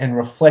life and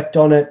reflect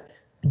on it.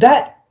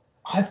 That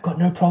I've got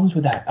no problems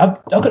with that.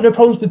 I've got no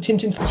problems with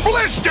Tintin.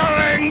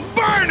 Blistering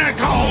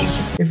barnacles!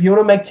 If you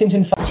want to make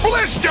Tintin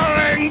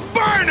Blistering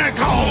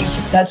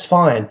barnacles! that's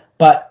fine,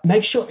 but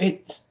make sure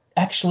it's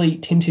actually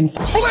Tintin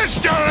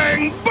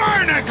Blistering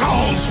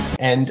barnacles!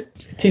 and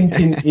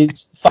Tintin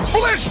is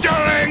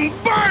Blistering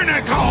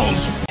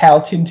barnacles! how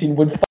Tintin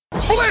would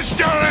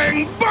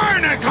Blistering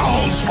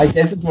barnacles! I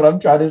guess is what I'm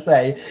trying to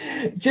say.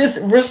 Just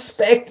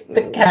respect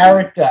the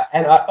character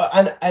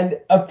and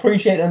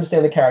appreciate and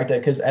understand the character,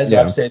 because as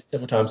I've said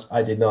several times,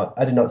 I did not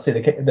see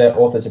the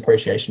author's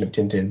appreciation of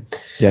Tintin.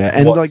 Yeah,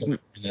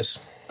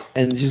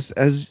 and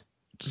just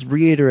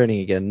reiterating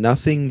again,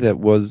 nothing that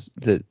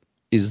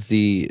is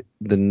the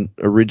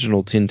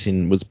original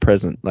Tintin was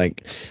present.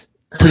 Like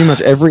pretty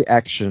much every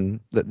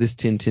action that this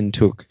Tintin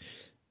took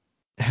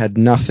had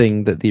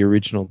nothing that the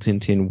original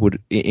Tintin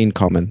would in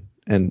common,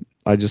 and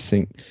I just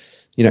think,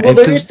 Well,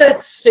 there is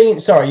that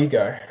scene. Sorry, you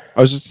go.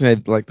 I was just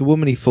saying, like, the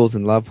woman he falls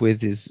in love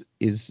with is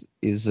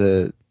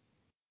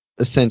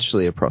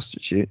essentially a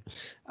prostitute.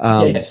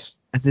 Yes.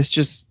 And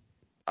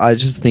I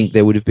just think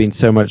there would have been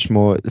so much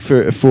more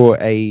for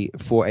a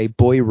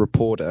boy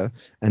reporter,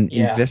 an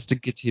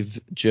investigative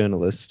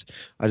journalist.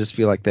 I just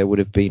feel like there would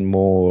have been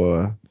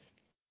more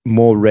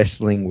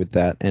wrestling with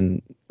that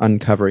and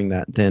uncovering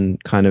that than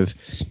kind of.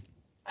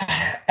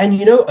 And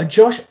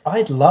Josh,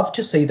 I'd love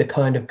to see the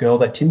kind of girl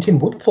that Tintin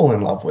would fall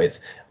in love with.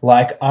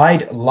 Like,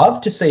 I'd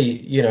love to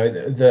see,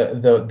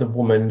 the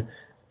woman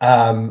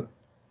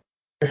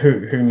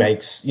who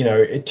makes,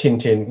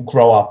 Tintin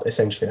grow up,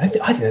 essentially. I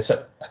think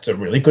that's a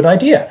really good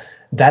idea.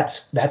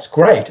 That's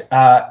great.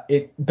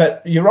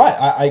 But you're right.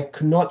 I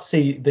could not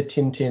see the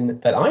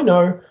Tintin that I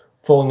know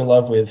falling in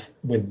love with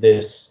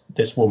this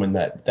woman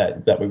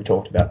that we've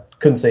talked about.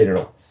 Couldn't see it at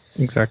all.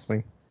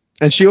 Exactly.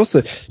 And she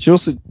also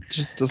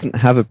just doesn't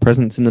have a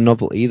presence in the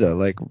novel either.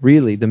 Like,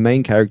 really, the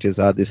main characters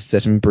are this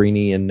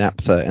Settembrini and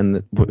Naphtha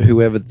and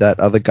whoever that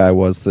other guy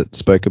was that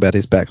spoke about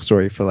his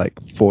backstory for like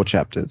 4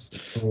 chapters.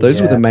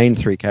 Those were the main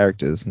 3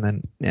 characters. And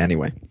then,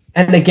 anyway.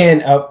 And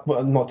again,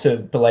 not to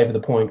belabor the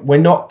point, we're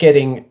not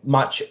getting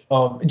much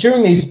of...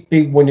 During these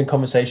big winded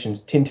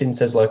conversations, Tintin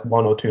says like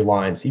 1 or 2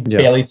 lines. He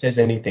barely says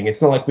anything.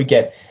 It's not like we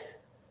get...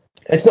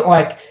 It's not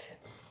like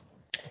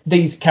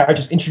these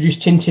characters introduce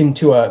Tintin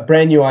to a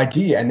brand new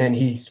idea and then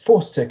he's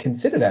forced to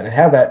consider that and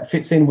how that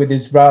fits in with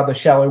his rather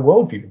shallow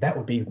worldview. That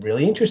would be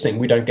really interesting.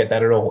 We don't get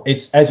that at all.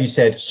 It's, as you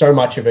said, so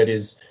much of it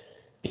is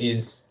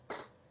follows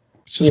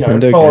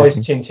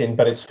Tintin,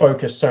 but it's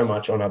focused so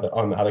much on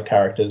other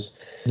characters.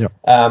 Yeah.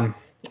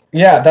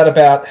 That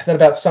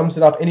about sums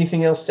it up.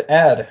 Anything else to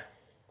add?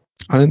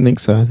 I don't think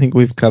so. I think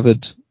we've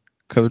covered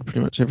pretty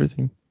much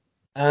everything.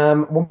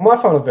 Well, my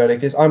final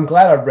verdict is I'm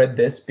glad I read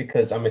this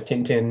because I'm a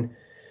Tintin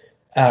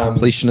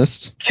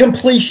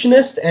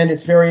completionist, and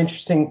it's very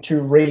interesting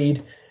to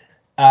read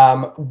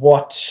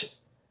what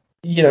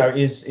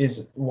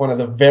is one of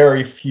the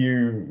very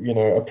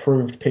few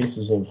approved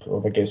pieces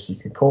of I guess you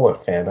could call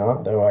it fan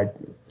art, though I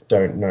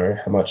don't know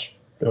how much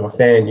of a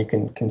fan you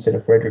can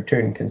consider Frederick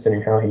Tootin,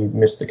 considering how he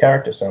missed the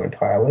character so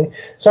entirely.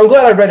 So I'm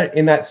glad I read it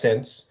in that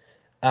sense.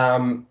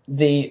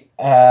 The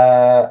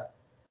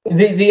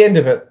end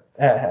of it,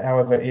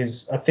 however,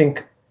 is, I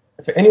think,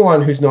 for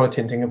anyone who's not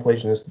a Tintin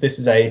completionist, this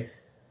is a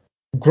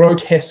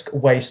grotesque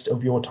waste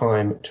of your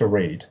time to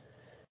read.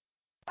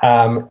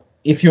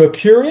 If you're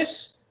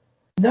curious,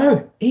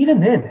 no, even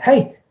then,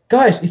 hey,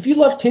 guys, if you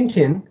love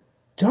Tintin,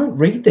 don't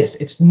read this.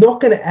 It's not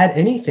going to add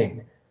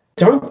anything.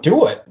 Don't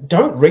do it.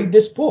 Don't read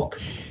this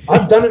book.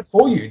 I've done it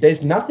for you.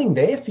 There's nothing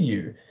there for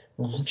you.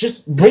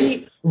 Just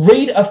read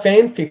a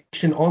fan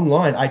fiction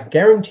online. I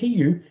guarantee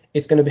you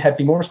it's going to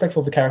be more respectful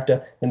of the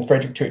character than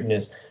Frederick Tootin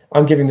is.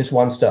 I'm giving this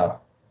 1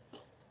 star.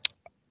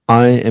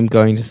 I am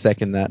going to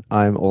second that.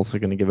 I'm also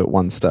going to give it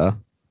 1 star.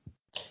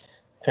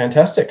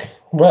 Fantastic.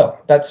 Well,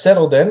 that's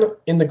settled then.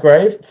 In the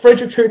grave.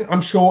 Frederick Tootin,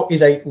 I'm sure,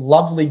 is a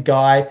lovely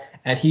guy,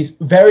 and he's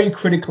very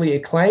critically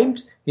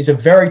acclaimed. He's a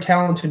very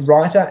talented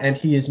writer, and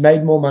he has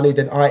made more money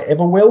than I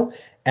ever will.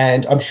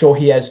 And I'm sure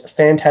he has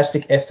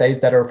fantastic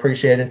essays that are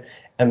appreciated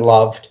and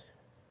loved.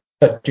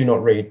 But do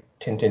not read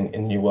Tintin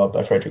in the New World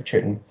by Frederick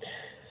Tootin.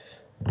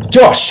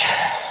 Josh,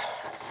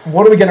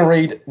 what are we going to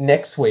read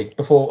next week?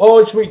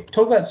 Should we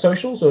talk about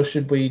socials, or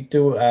should we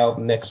do our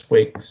next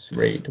week's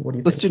read? What do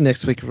you think? Let's do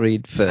next week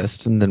read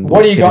first, and then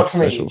what do you got for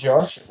me,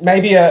 Josh?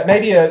 Maybe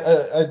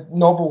a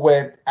novel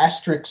where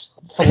Asterix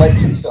fillets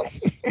himself.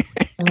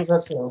 How does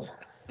that sound?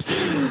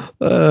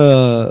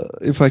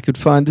 If I could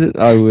find it,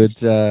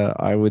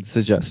 I would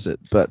suggest it.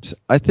 But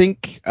I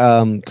think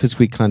because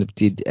we kind of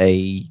did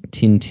a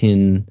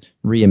Tintin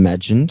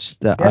reimagined,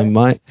 that I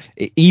might,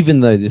 even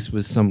though this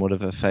was somewhat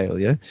of a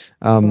failure,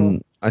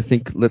 I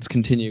think let's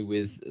continue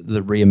with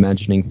the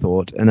reimagining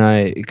thought,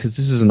 because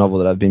this is a novel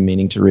that I've been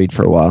meaning to read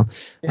for a while,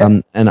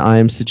 and I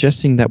am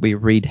suggesting that we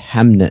read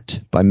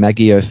Hamnet by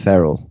Maggie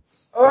O'Farrell.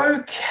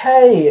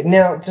 Okay,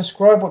 now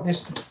describe what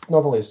this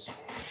novel is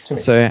to me.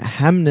 So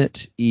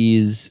Hamnet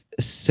is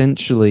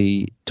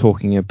essentially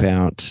talking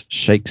about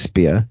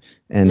Shakespeare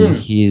and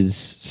his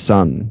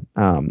son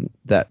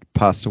that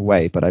passed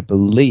away, but I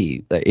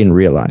believe that in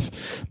real life.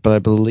 But I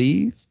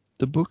believe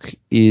the book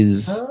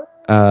is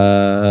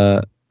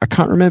I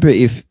can't remember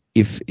if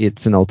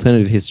it's an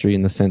alternative history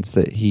in the sense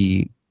that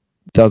he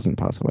doesn't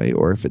pass away,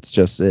 or if it's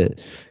just a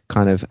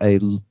kind of a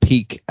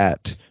peek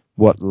at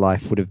what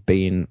life would have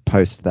been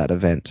post that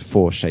event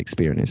for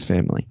Shakespeare and his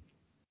family.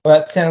 Well,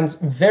 that sounds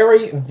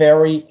very,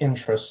 very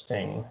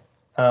interesting.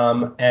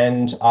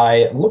 And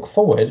I look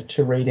forward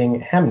to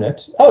reading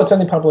Hamnet. Oh, it's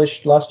only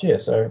published last year,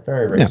 so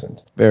very recent.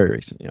 Yeah, very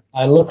recent, yeah.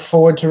 I look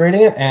forward to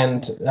reading it,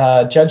 and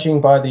judging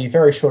by the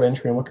very short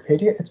entry on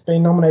Wikipedia, it's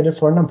been nominated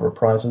for a number of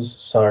prizes.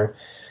 So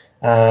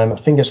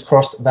fingers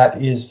crossed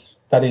that is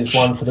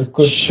one for the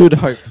good. Should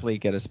hopefully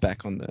get us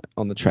back on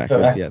the track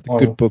with the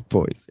Good Book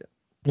Boys. Yeah.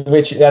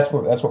 Which that's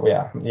what we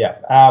are.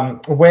 Yeah.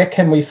 Where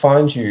can we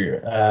find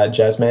you,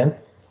 Jazzman?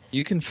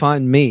 You can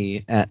find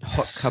me at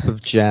Hot Cup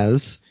of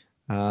Jazz.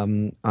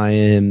 I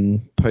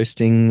am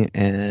posting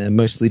and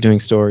mostly doing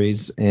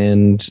stories,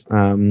 and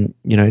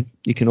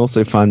you can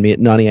also find me at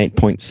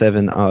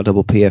 98.7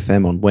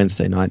 RPPFM on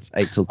Wednesday nights,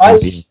 8 till 10 I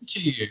p.m. listened to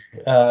you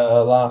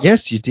last.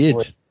 Yes, you did.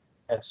 Week.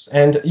 Yes,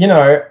 and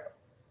I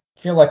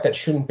feel like that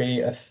shouldn't be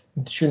a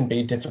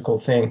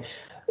difficult thing.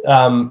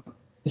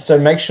 So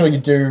make sure you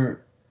do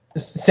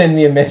send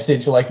me a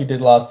message like you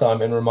did last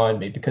time and remind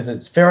me, because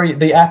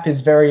the app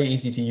is very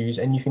easy to use,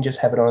 and you can just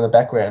have it on in the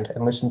background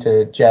and listen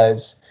to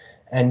Jazz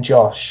and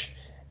Josh.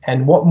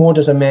 And what more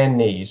does a man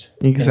need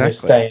in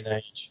this day and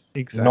age?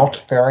 Exactly.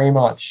 Not very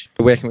much.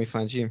 Where can we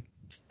find you?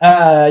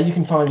 You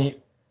can find me.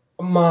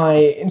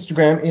 My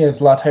Instagram is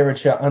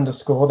laterature_.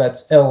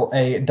 That's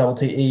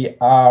LATERATURE_.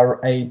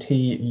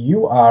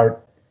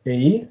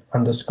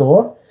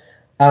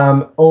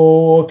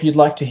 Or if you'd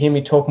like to hear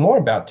me talk more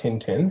about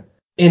Tintin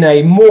in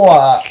a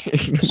more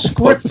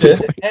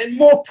scripted and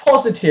more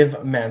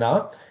positive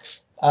manner,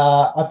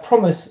 I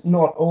promise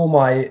not all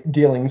my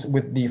dealings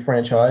with the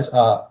franchise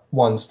are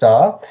 1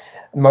 star.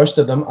 Most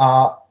of them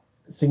are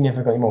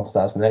significantly more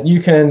stars than that.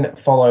 You can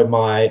follow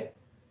my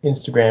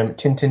Instagram,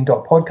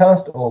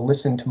 tintin.podcast, or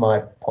listen to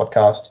my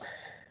podcast,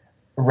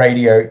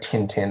 Radio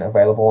Tintin,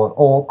 available on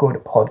all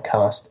good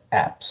podcast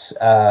apps,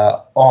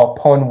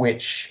 upon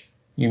which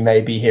you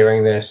may be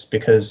hearing this,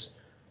 because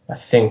I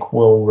think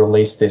we'll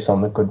release this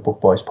on the Good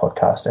Book Boys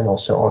podcast and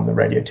also on the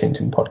Radio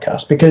Tintin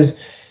podcast, because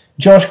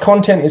Josh,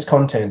 content is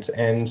content,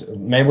 and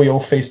may we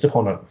all feast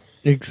upon it.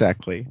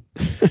 Exactly.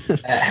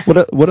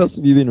 What else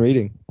have you been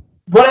reading?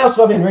 What else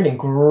have I been reading?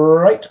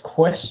 Great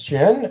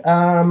question.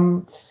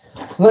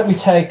 Let me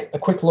take a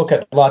quick look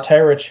at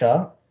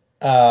Laterature_,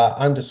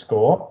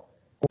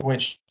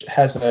 which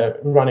has a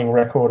running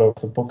record of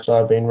the books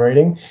I've been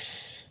reading.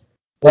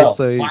 Well,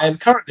 also, I am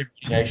currently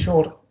reading a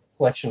short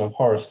collection of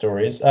horror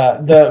stories.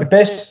 The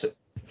best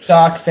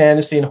dark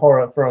fantasy and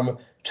horror from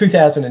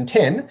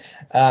 2010,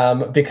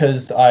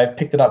 because I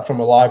picked it up from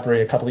a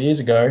library a couple of years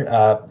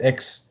ago,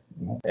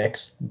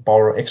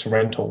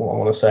 ex-rental, I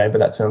want to say, but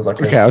that sounds like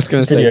okay. I was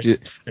going to say,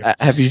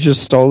 have you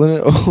just stolen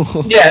it?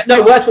 Or? Yeah,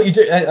 no, well, that's what you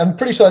do. I'm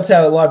pretty sure that's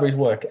how libraries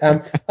work.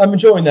 I'm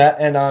enjoying that,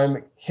 and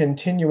I'm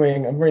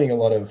continuing. I'm reading a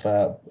lot of,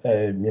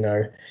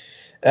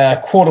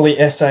 quarterly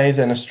essays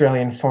and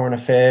Australian foreign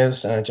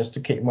affairs, just to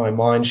keep my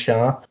mind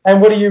sharp.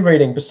 And what are you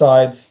reading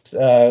besides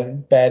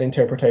bad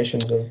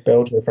interpretations of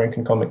Belgian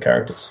Franken comic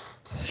characters?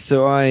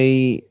 So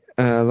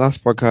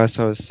last podcast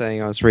I was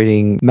saying I was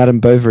reading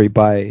Madame Bovary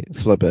by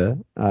Flaubert.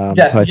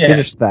 So I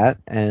finished that,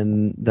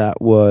 and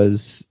that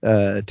was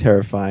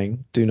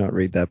terrifying. Do not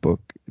read that book.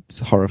 It's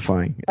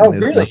horrifying. Oh,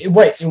 really?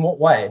 Wait, in what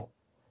way?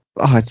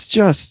 Oh, it's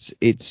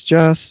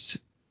just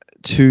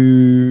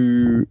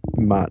too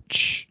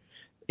much.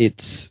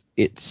 It's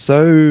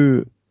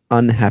so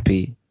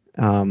unhappy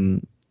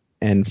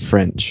and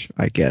French,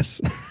 I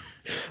guess.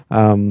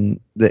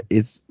 That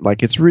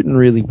it's written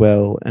really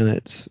well, and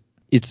it's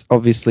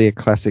obviously a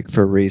classic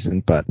for a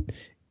reason, but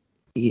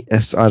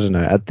yes, I don't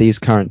know. At these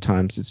current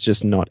times, it's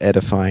just not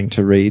edifying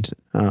to read,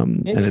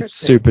 and it's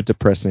super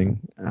depressing.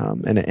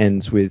 And it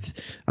ends with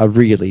a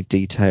really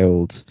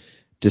detailed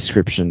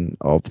description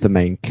of the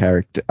main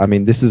character. I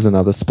mean, this is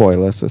another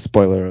spoiler, so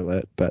spoiler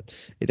alert, but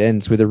it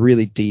ends with a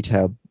really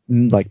detailed,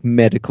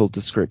 medical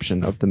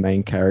description of the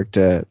main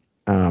character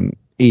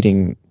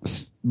eating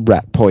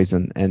rat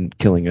poison and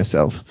killing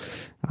herself.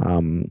 Wow.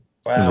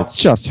 And it's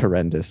just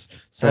horrendous.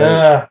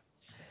 So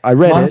I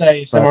read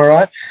Mondays, am I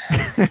right?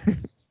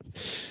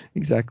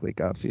 Exactly,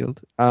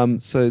 Garfield.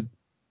 So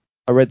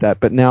I read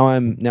that, but now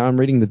I'm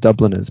reading The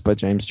Dubliners by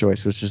James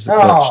Joyce, which is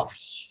a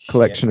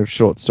collection of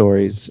short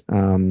stories.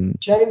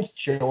 James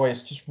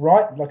Joyce, just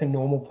write like a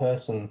normal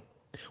person.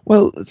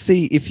 Well,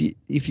 see,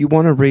 if you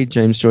want to read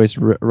James Joyce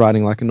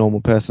writing like a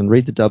normal person,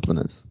 read The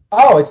Dubliners.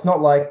 Oh, it's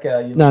not like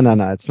Ulysses. No,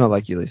 it's not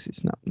like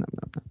Ulysses. No.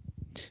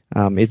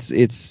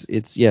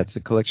 It's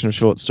a collection of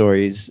short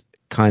stories,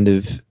 kind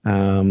of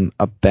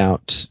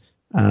about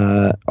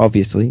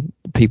obviously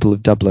people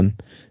of Dublin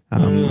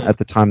at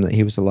the time that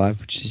he was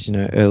alive, which is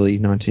early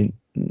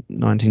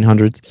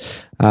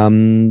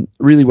 1900s.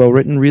 Really well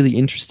written, really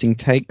interesting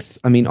takes.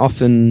 I mean,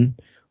 often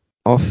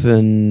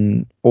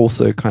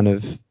also kind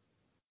of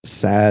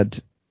sad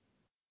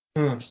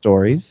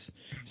stories,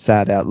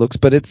 sad outlooks,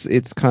 but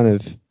it's kind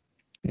of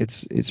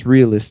it's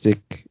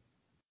realistic,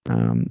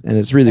 and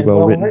it's really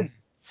well written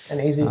and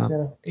easy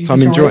to so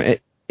I'm enjoying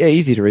it. Yeah,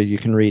 easy to read. You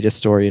can read a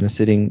story in a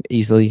sitting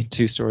easily,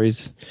 2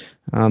 stories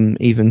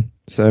even.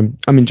 So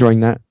I'm enjoying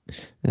that,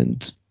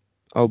 and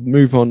I'll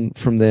move on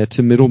from there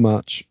to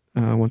Middlemarch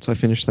once I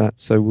finish that.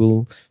 So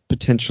we'll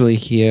potentially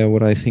hear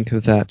what I think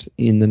of that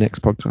in the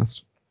next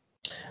podcast.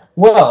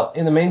 Well,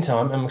 in the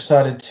meantime, I'm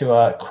excited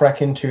to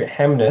crack into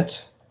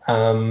Hamnet.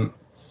 I'm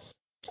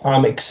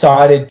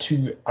excited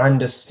to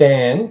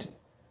understand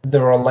the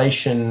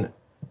relation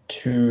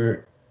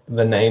to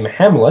the name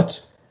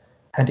Hamlet,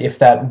 and if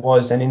that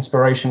was an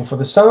inspiration for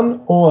the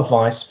son or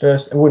vice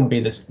versa. It wouldn't be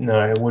it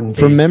wouldn't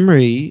be. From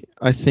memory,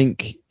 I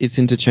think it's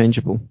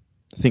interchangeable.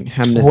 I think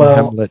Hamnet and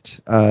Hamlet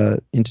are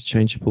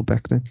interchangeable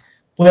back then.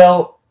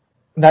 Well,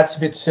 that's a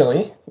bit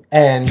silly,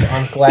 and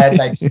I'm glad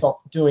they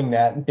stopped doing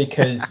that,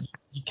 because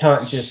you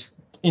can't just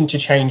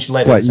interchange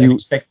letters and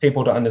expect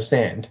people to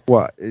understand.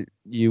 What?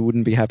 You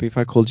wouldn't be happy if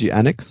I called you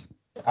Annex?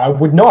 I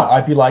would not.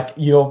 I'd be like,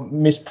 you're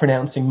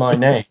mispronouncing my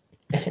name.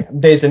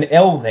 There's an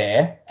L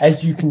there.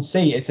 As you can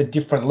see, it's a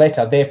different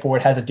letter, therefore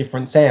it has a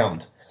different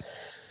sound.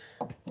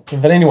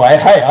 But anyway,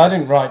 hey, I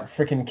didn't write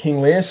frickin'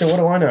 King Lear, so what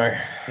do I know?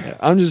 Yeah,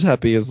 I'm just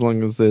happy as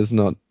long as there's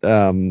not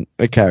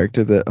a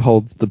character that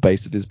holds the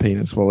base of his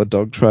penis while a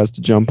dog tries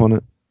to jump on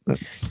it.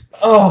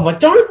 Oh, but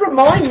don't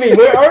remind me.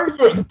 We're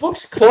over it. The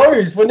book's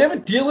closed. We're never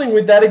dealing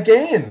with that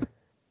again.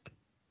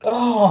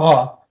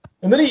 Oh,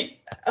 and then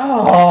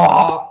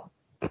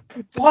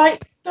why?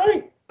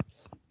 Don't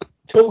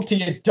talk to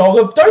your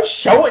dog. Don't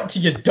show it to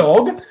your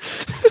dog.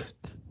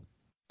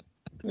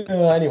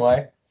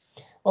 Anyway,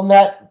 on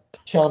that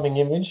charming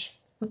image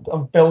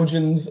of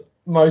Belgium's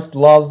most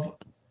loved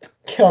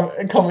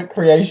comic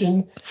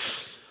creation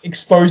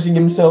exposing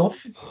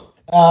himself,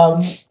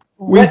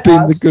 we've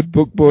been the Good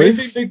Book Boys.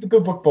 We've been the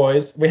Good Book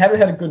Boys. We haven't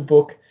had a good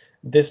book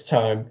this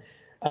time,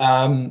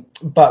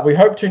 but we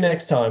hope to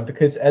next time,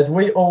 because as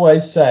we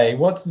always say,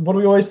 what do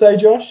we always say,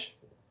 Josh?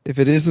 If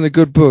it isn't a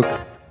good book,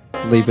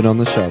 leave it on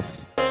the shelf.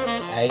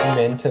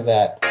 Amen to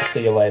that.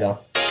 See you later.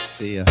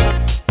 See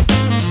ya.